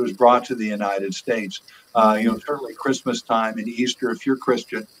 which was brought to the United States. Certainly Christmas time and Easter, if you're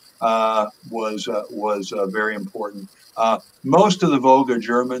Christian, was very important. Most of the Volga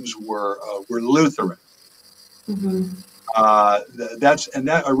Germans were Lutheran.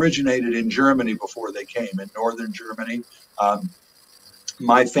 That originated in Germany before they came, in northern Germany.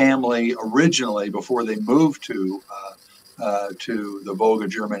 My family originally, before they moved to the Volga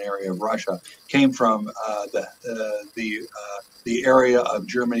German area of Russia, came from the area of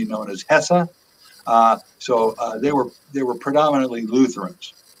Germany known as Hesse. So they were predominantly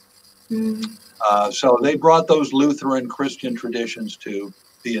Lutherans. So they brought those Lutheran Christian traditions to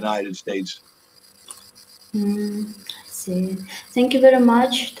the United States. I see. Thank you very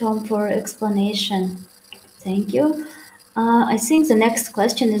much, Tom, for explanation. Thank you. I think the next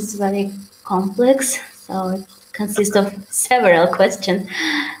question is very complex, so it consists of several questions.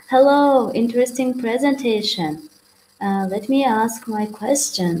 Hello, interesting presentation. Let me ask my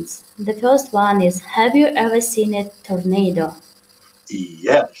questions. The first one is, have you ever seen a tornado?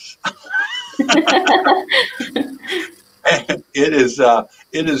 Yes. It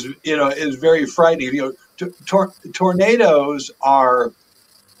is very frightening. Tornadoes are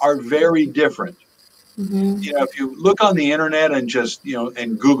very different. If you look on the internet and just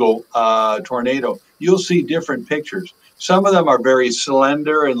and Google tornado, you'll see different pictures. Some of them are very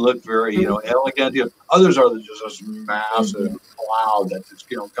slender and look very elegant. Others are just this massive cloud that just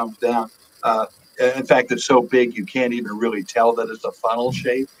comes down. In fact, it's so big you can't even really tell that it's a funnel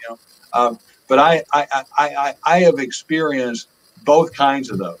shape. But I have experienced both kinds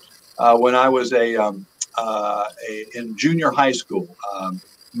of those. When I was in junior high school,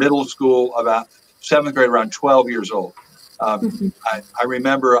 middle school, about 7th grade, around 12 years old. I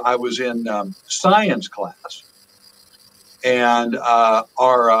remember I was in science class, and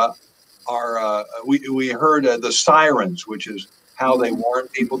we heard the sirens, which is how they warn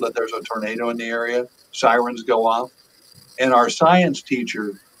people that there's a tornado in the area. Sirens go off, and our science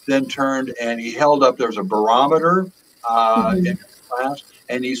teacher then turned and he held up. There's a barometer in class,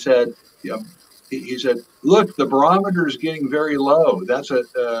 and he said, you know, he said, "Look, the barometer is getting very low. That's a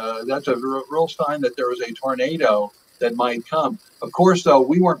real sign that there was a tornado that might come." Of course, though,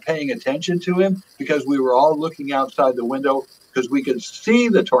 we weren't paying attention to him because we were all looking outside the window because we could see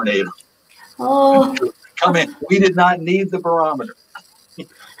the tornado come in. We did not need the barometer.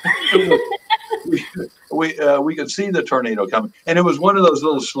 we could see the tornado coming, and it was one of those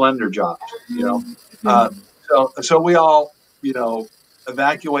little slender jobs, you know. So we all, you know,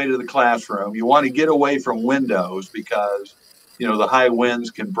 evacuated the classroom. You want to get away from windows because, you know, the high winds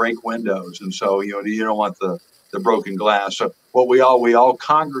can break windows, and so you don't want the broken glass. So what we all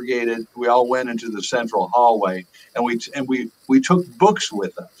congregated. We all went into the central hallway, and we took books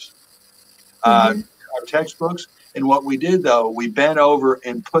with us, our textbooks. And what we did, though, we bent over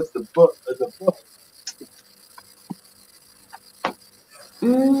and put the book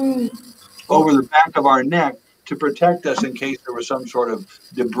over the back of our neck to protect us in case there was some sort of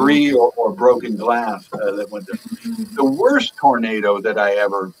debris or broken glass that went there. The worst tornado that I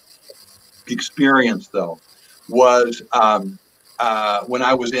ever experienced, though, was when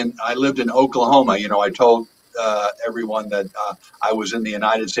I lived in Oklahoma. You know, I told everyone that I was in the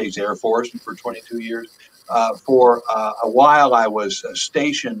United States Air Force for 22 years. For a while, I was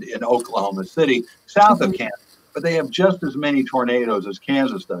stationed in Oklahoma City, south of Kansas, but they have just as many tornadoes as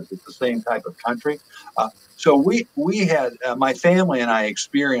Kansas does. It's the same type of country. So we had, my family and I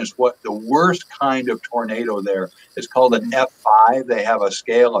experienced what the worst kind of tornado there is called an F5. They have a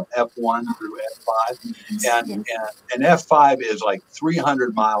scale of F1 through F5. And F5 is like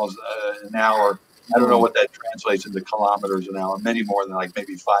 300 miles an hour. I don't know what that translates into kilometers an hour, many more than like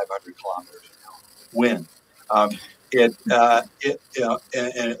maybe 500 kilometers an hour wind. It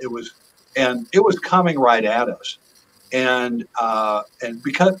was coming right at us, and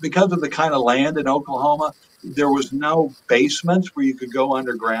because of the kind of land in Oklahoma, there was no basements where you could go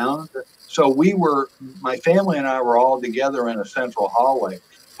underground. So my family and I were all together in a central hallway,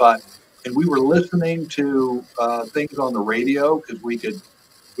 and we were listening to things on the radio because we could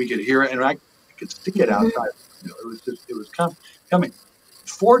hear it, and I could see it outside. It was coming.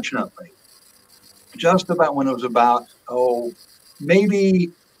 Fortunately, just about when it was about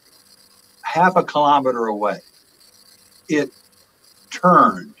maybe half a kilometer away, it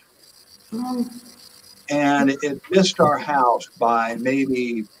turned and it missed our house by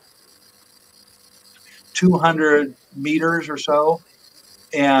maybe 200 meters or so,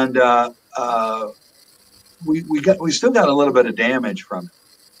 and we still got a little bit of damage from it,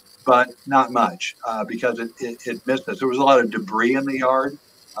 but not much because it missed us. There was a lot of debris in the yard.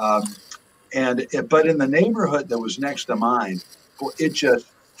 But in the neighborhood that was next to mine, it just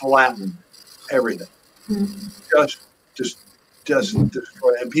flattened everything. Just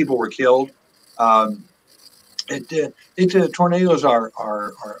destroyed, and people were killed. Tornadoes are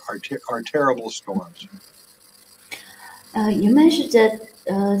terrible storms. You mentioned that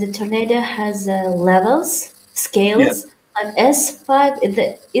the tornado has levels, scales. Yes. And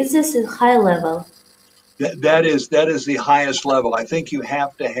S5, is this a high level? That is the highest level. I think you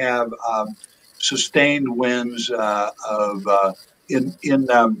have to have sustained winds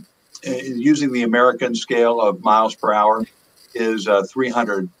using the American scale of miles per hour is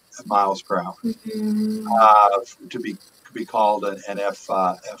 300 miles per hour to be called an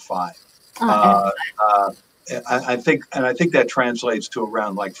F5. I think that translates to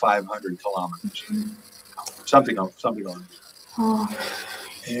around like 500 kilometers, something on.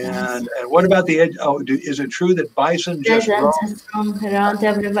 And what about the edge? Is it true that bison just roam around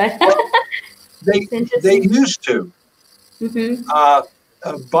everywhere? They used to.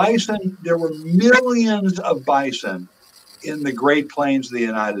 Bison, there were millions of bison in the Great Plains of the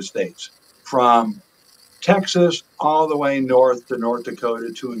United States, from Texas all the way north to North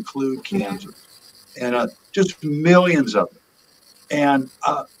Dakota to include Kansas, and just millions of them. And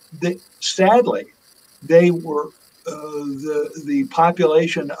sadly, they were the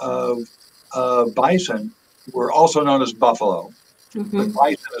population of bison were also known as buffalo, but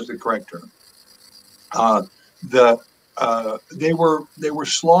bison is the correct term. They were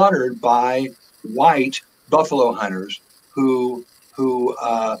slaughtered by white buffalo hunters who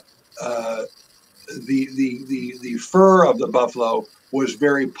the fur of the buffalo was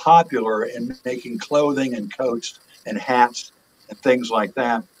very popular in making clothing and coats and hats and things like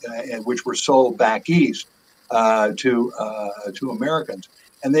that, which were sold back east to Americans.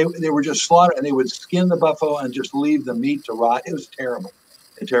 And they were just slaughtered, and they would skin the buffalo and just leave the meat to rot. It was terrible.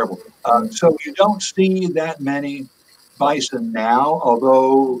 So you don't see that many bison now,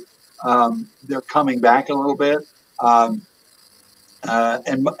 although they're coming back a little bit.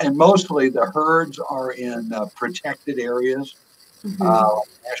 And mostly the herds are in protected areas, Mm-hmm. like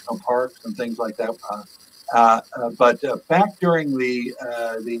national parks and things like that. But back during the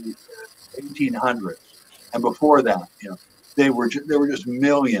 1800s and before that, there were just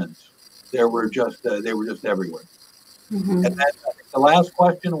millions. They were just everywhere. And Mm-hmm. then I think the last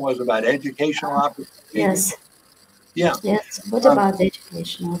question was about educational opportunities. Yes. Yeah, Yes. What um, about the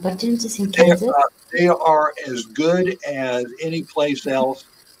educational opportunities in they Kansas? they are as good as any place else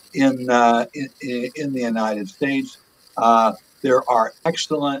in the United States. Uh, there are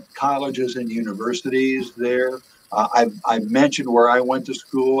excellent colleges and universities there. I've mentioned where I went to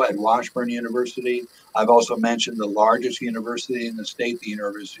school at Washburn University. I've also mentioned the largest university in the state, the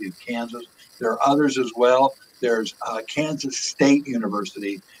University of Kansas. There are others as well. There's Kansas State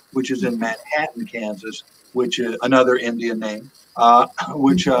University, which is in Manhattan, Kansas, which is another Indian name,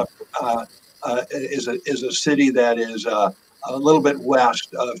 which uh, is a city that is a little bit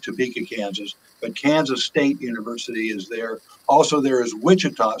west of Topeka, Kansas. But Kansas State University is there. Also, there is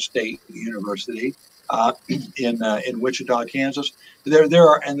Wichita State University in Wichita, Kansas. There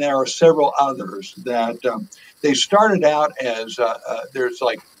are several others that they started out as there's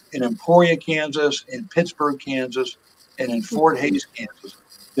like in Emporia, Kansas, in Pittsburgh, Kansas, and in Fort Hays, Kansas.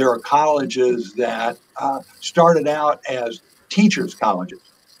 There are colleges that started out as teachers' colleges.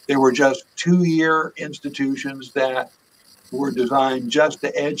 They were just 2-year institutions that were designed just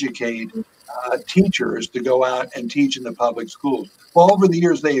to educate teachers to go out and teach in the public schools. Well, over the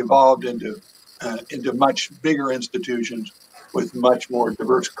years, they evolved into much bigger institutions with much more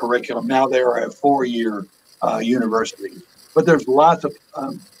diverse curriculum. Now they are a 4-year universities. But there's lots of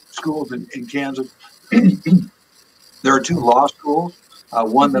schools in Kansas. There are 2 law schools,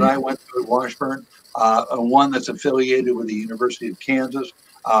 one that Mm-hmm. I went to at Washburn, and one that's affiliated with the University of Kansas.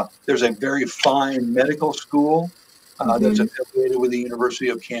 There's a very fine medical school that's Mm-hmm. affiliated with the University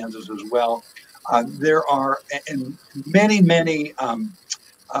of Kansas as well. There are and many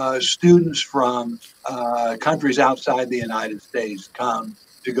students from countries outside the United States come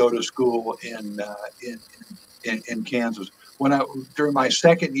to go to school in Kansas. During my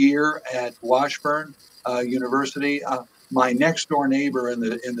second year at Washburn University, my next door neighbor in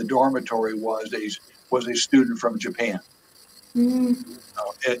the dormitory was a student from Japan, and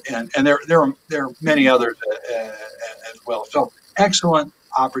there are many others as well. So excellent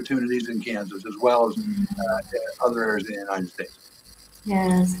opportunities in Kansas as well as other areas in the United States.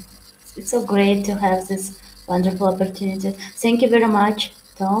 Yes. It's so great to have this wonderful opportunity. Thank you very much,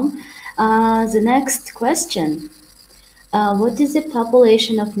 Tom. The next question. What is the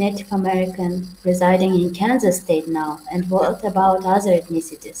population of Native American residing in Kansas state now, and Yeah. what about other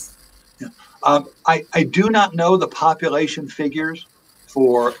ethnicities? Yeah. I do not know the population figures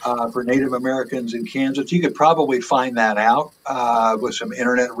for Native Americans in Kansas. You could probably find that out with some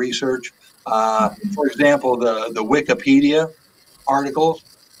internet research. For example, the Wikipedia articles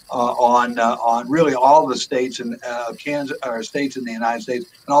on really all the states in Kansas or states in the United States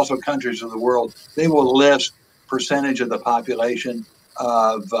and also countries of the world. They will list percentage of the population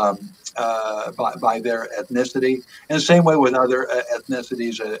of by their ethnicity, and the same way with other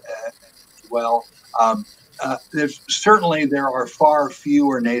ethnicities as well. There are far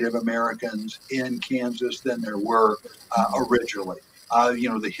fewer Native Americans in Kansas than there were originally.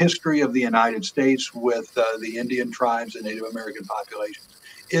 The history of the United States with the Indian tribes and Native American populations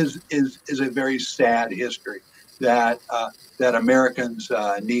is a very sad history that that Americans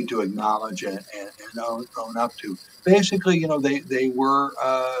need to acknowledge and own up to. Basically, they were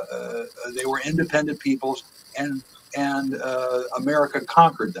independent peoples, and America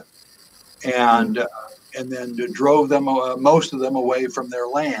conquered them, and uh, and then drove them most of them away from their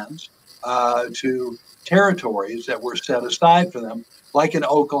lands to territories that were set aside for them, like in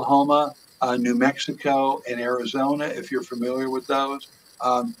Oklahoma, New Mexico, and Arizona, if you're familiar with those.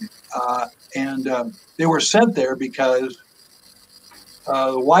 Um, and they were sent there because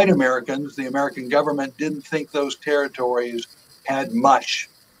the white Americans, the American government, didn't think those territories had much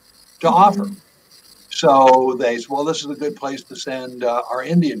to offer. Mm-hmm. So they said, well, this is a good place to send our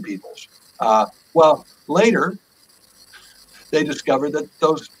Indian peoples. Well, later they discovered that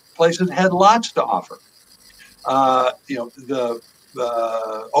those places had lots to offer. The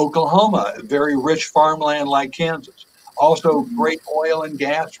Oklahoma, very rich farmland like Kansas, also great oil and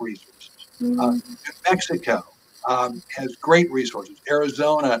gas resources. Mm-hmm. New Mexico has great resources.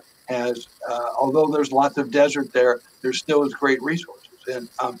 Arizona has, although there's lots of desert there, there still is great resources.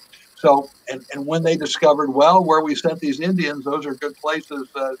 And when they discovered, well, where we sent these Indians, those are good places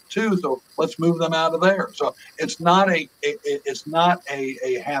too. So let's move them out of there. So it's not a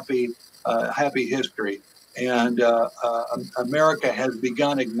happy history. And America has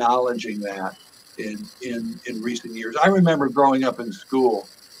begun acknowledging that in recent years. I remember growing up in school,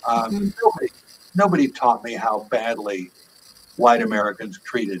 nobody taught me how badly white Americans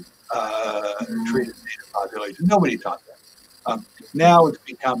treated Native population. Nobody taught that. Now it's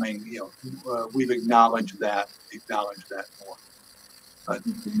becoming, we've acknowledged that more. But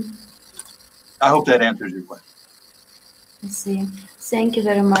I hope that answers your question. I see. Thank you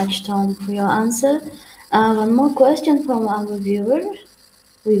very much, Tom, for your answer. One more question from our viewers.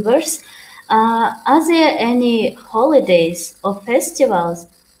 Are there any holidays or festivals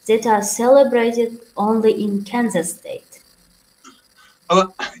that are celebrated only in Kansas State?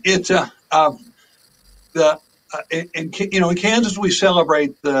 It's in Kansas we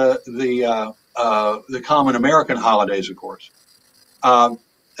celebrate the common American holidays, of course.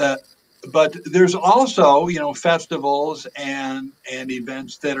 But there's also, festivals and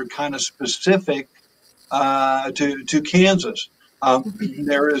events that are kind of specific to Kansas.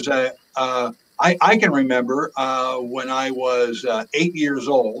 There is I can remember when I was 8 years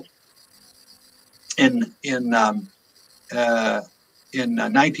old in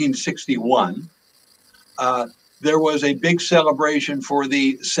 1961. There was a big celebration for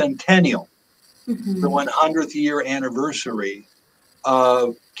the centennial, the 100th year anniversary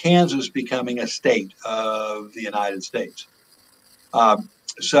of Kansas becoming a state of the United States.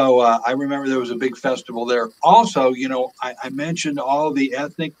 So I remember there was a big festival there. Also, I mentioned all the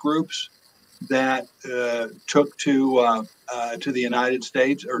ethnic groups that took to the United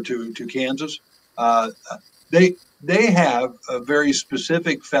States or to Kansas. They have very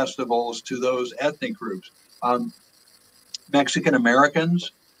specific festivals to those ethnic groups. Mexican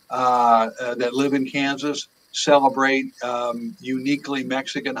Americans that live in Kansas celebrate uniquely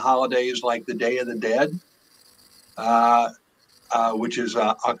Mexican holidays like the Day of the Dead, which is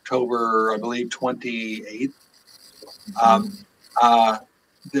October, I believe, 28th.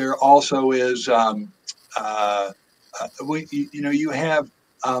 There also is, you have,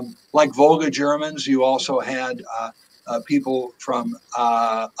 like Volga Germans, you also had people from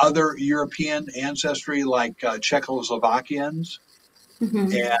other European ancestry, like Czechoslovakians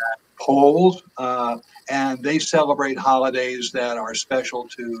and Poles, and they celebrate holidays that are special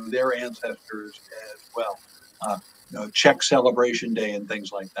to their ancestors as well. Czech Celebration Day and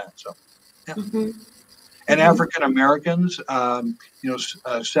things like that. So, yeah. And African Americans,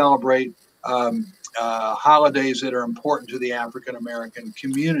 celebrate holidays that are important to the African American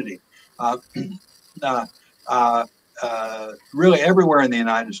community. Really, everywhere in the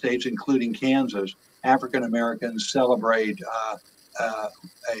United States, including Kansas, African Americans celebrate a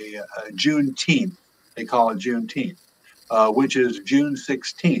Juneteenth. They call it Juneteenth, which is June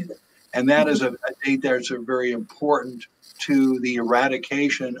 16th. And that is a date that's very important to the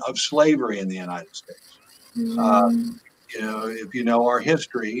eradication of slavery in the United States. If you know our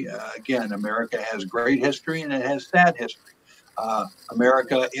history, again, America has great history and it has sad history.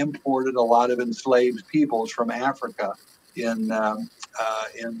 America imported a lot of enslaved peoples from Africa in the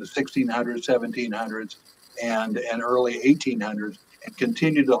 1600s, 1700s, and early 1800s, and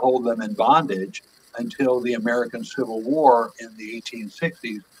continued to hold them in bondage until the American Civil War in the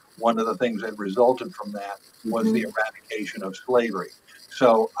 1860s. One of the things that resulted from that was the eradication of slavery.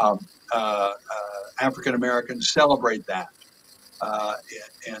 So African Americans celebrate that.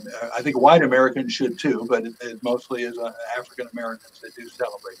 And I think white Americans should too, but it mostly is African Americans that do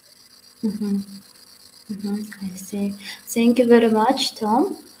celebrate that. I see. Thank you very much,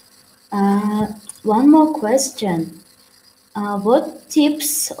 Tom. One more question. What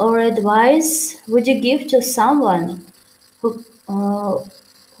tips or advice would you give to someone who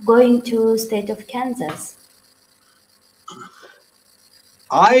going to state of Kansas?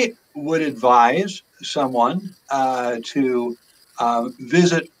 I would advise someone to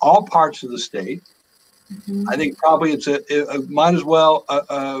visit all parts of the state. I think probably it might as well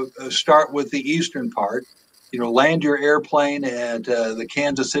start with the eastern part. Land your airplane at the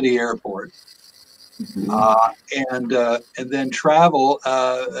Kansas City airport, and then travel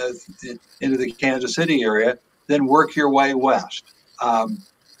into the Kansas City area. Then work your way west. And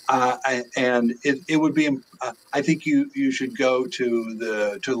it would be. I think you should go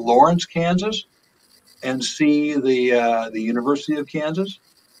to Lawrence, Kansas, and see the University of Kansas,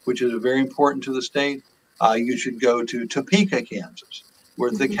 which is very important to the state. You should go to Topeka, Kansas,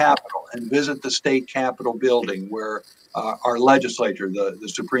 where the capital, and visit the state capitol building, where our legislature, the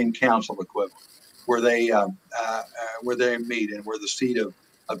Supreme Council equivalent, where they meet and where the seat of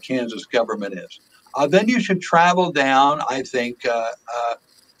Kansas government is. Then you should travel down, I think,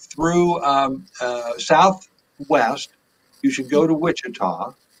 through southwest. You should go to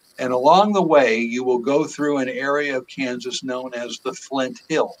Wichita And along the way, you will go through an area of Kansas known as the Flint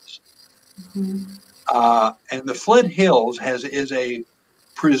Hills. Mm-hmm. And the Flint Hills is a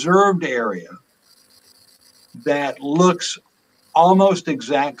preserved area that looks almost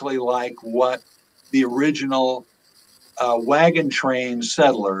exactly like what the original wagon train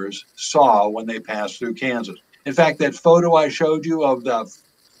settlers saw when they passed through Kansas. In fact, that photo I showed you of the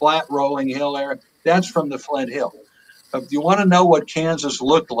flat rolling hill area, that's from the Flint Hill. If you want to know what Kansas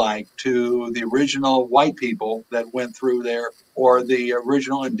looked like to the original white people that went through there, or the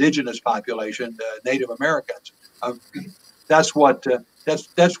original indigenous population, Native Americans, that's what it looks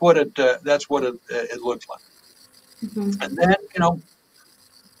like. Mm-hmm. And then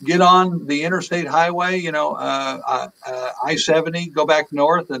get on the interstate highway, I-70, go back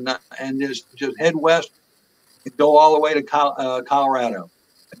north and just head west and go all the way to Colorado.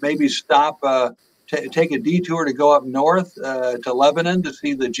 And maybe stop, take a detour to go up north to Lebanon to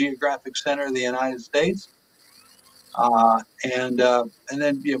see the geographic center of the United States, and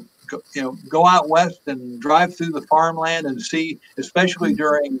then go out west and drive through the farmland and see, especially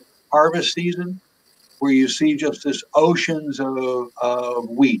during harvest season, where you see just this oceans of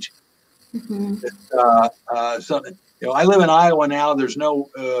wheat. Mm-hmm. I live in Iowa now. There's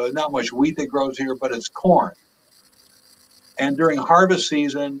not much wheat that grows here, but it's corn. And during harvest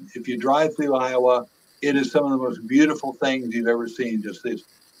season, if you drive through Iowa, it is some of the most beautiful things you've ever seen. Just the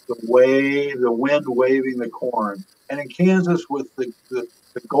wind waving the corn. And in Kansas, with the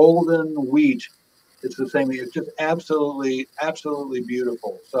golden wheat, it's the same thing. It's just absolutely, absolutely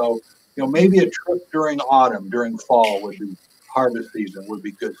beautiful. So, maybe a trip during autumn, during fall harvest season would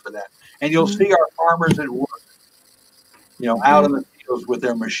be good for that. And you'll see our farmers at work, out in the fields with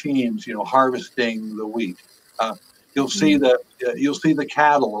their machines, harvesting the wheat. You'll see the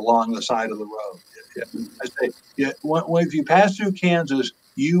cattle along the side of the road. I say, if you pass through Kansas,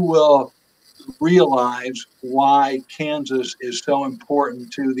 you will realize why Kansas is so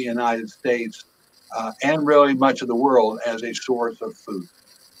important to the United States and really much of the world as a source of food.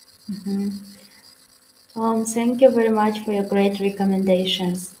 Mm-hmm. Thank you very much for your great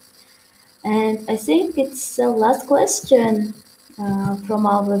recommendations. And I think it's the last question from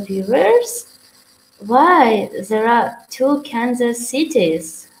our viewers. Why there are two Kansas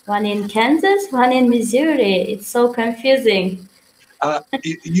cities? One in Kansas, one in Missouri. It's so confusing.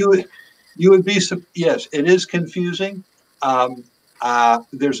 You would be, yes, it is confusing.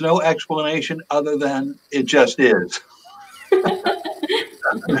 There's no explanation other than it just is.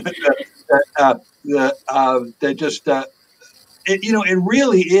 It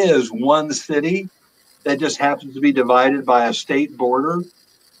really is one city that just happens to be divided by a state border.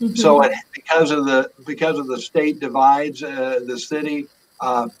 Mm-hmm. So because of the state divides the city,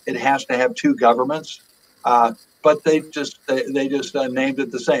 it has to have two governments. But they just named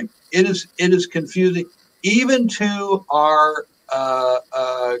it the same. It is confusing even to our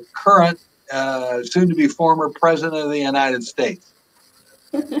current, soon to be former president of the United States.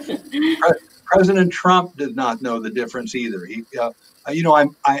 President Trump did not know the difference either.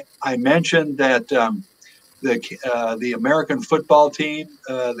 I mentioned that the American football team,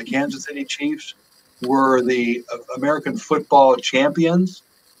 the Kansas City Chiefs, were the American football champions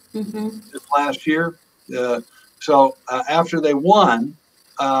this last year. So after they won,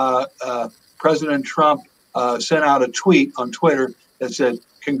 President Trump sent out a tweet on Twitter that said,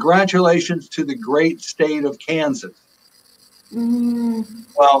 "Congratulations to the great state of Kansas."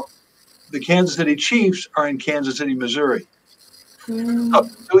 Well, the Kansas City Chiefs are in Kansas City, Missouri.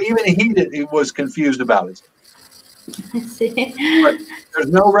 So even he was confused about it. I see. But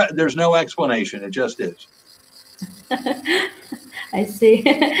there's no explanation. It just is. I see.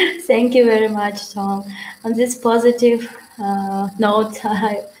 Thank you very much, Tom. On this positive note,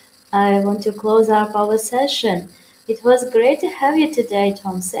 I want to close up our session. It was great to have you today,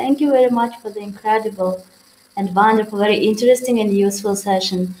 Tom. Thank you very much for the incredible and wonderful, very interesting and useful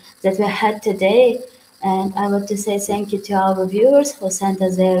session that we had today. And I want to say thank you to our viewers who sent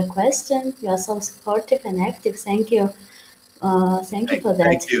us their questions. You are so supportive and active. Thank you. Thank you for that.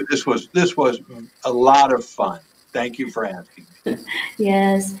 Thank you. This was a lot of fun. Thank you for asking.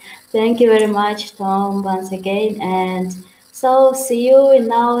 Yes, thank you very much, Tom, once again. And so see you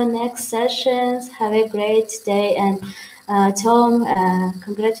in our next sessions. Have a great day. And Tom,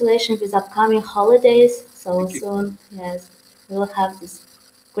 congratulations with upcoming holidays. So soon, yes, we will have this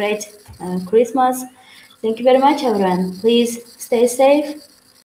great Christmas. Thank you very much, everyone. Please stay safe